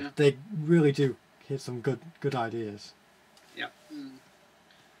middle, Yeah. they really do hit some good ideas. Yeah.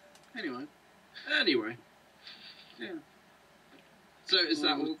 Anyway. Yeah. So is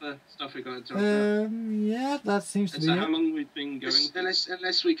that all the stuff we got to talk about? Yeah, that seems to Is be that how it. long we've been going?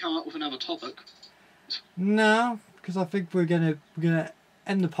 Unless we come up with another topic. No, because I think we're gonna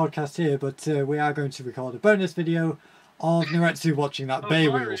end the podcast here, but we are going to record a bonus video of Naretsu watching that Bay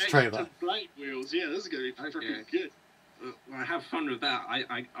my Wheels reaction trailer. to Blade Wheels, yeah, this is gonna be freaking good. Well, have fun with that.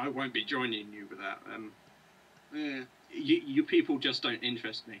 I won't be joining you with that. Yeah. You people just don't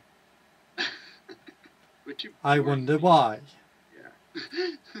interest me. We're too I boring. wonder why.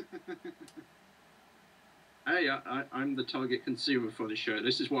 Hey, I'm the target consumer for the show.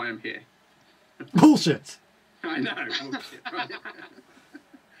 This is why I'm here. Bullshit! I know. Bullshit, right?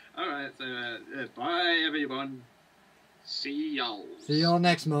 All right. So bye, everyone. See y'all. See y'all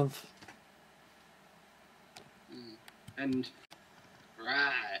next month. And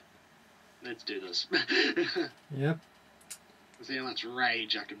Right. Let's do this. Yep. See how much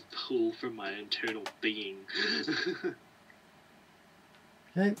rage I can pull from my internal being.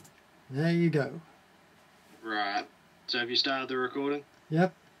 Okay, there you go. Right. So have you started the recording?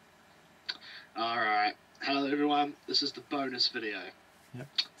 Yep. Alright. Hello everyone, this is the bonus video. Yep.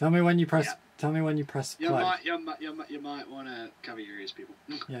 Tell me when you press. Yep. Tell me when you press play. You might want to cover your ears, people.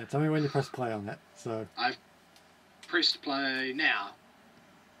 Yeah. Tell me when you press play on it. So. press play now.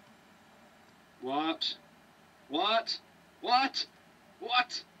 What? What? What?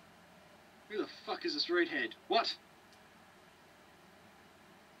 What? Who the fuck is this redhead? What?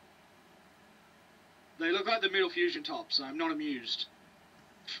 They look like the Metal Fusion tops, so I'm not amused.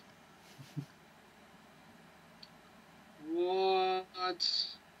 What?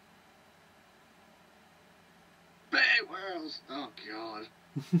 Bear Worlds! Oh god.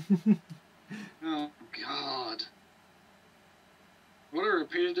 Oh god. What a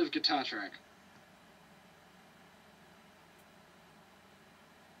repetitive guitar track.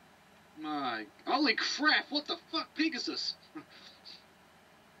 My... Holy crap! What the fuck Pegasus?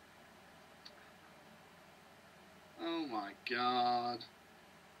 Oh my god.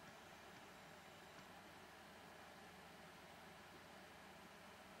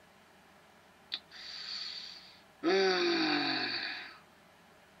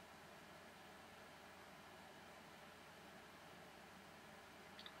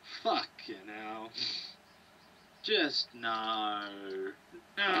 Fucking hell. Just no.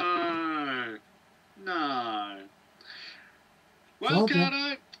 No. No. Well,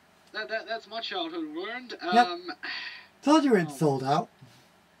 Cardo, that's my childhood ruined. Yep. Told you it's sold out.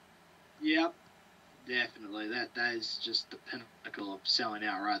 Yep. Definitely. That is just the pinnacle of selling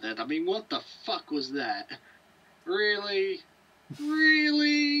out right there. I mean, what the fuck was that? Really?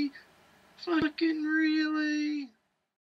 Really? Fucking really?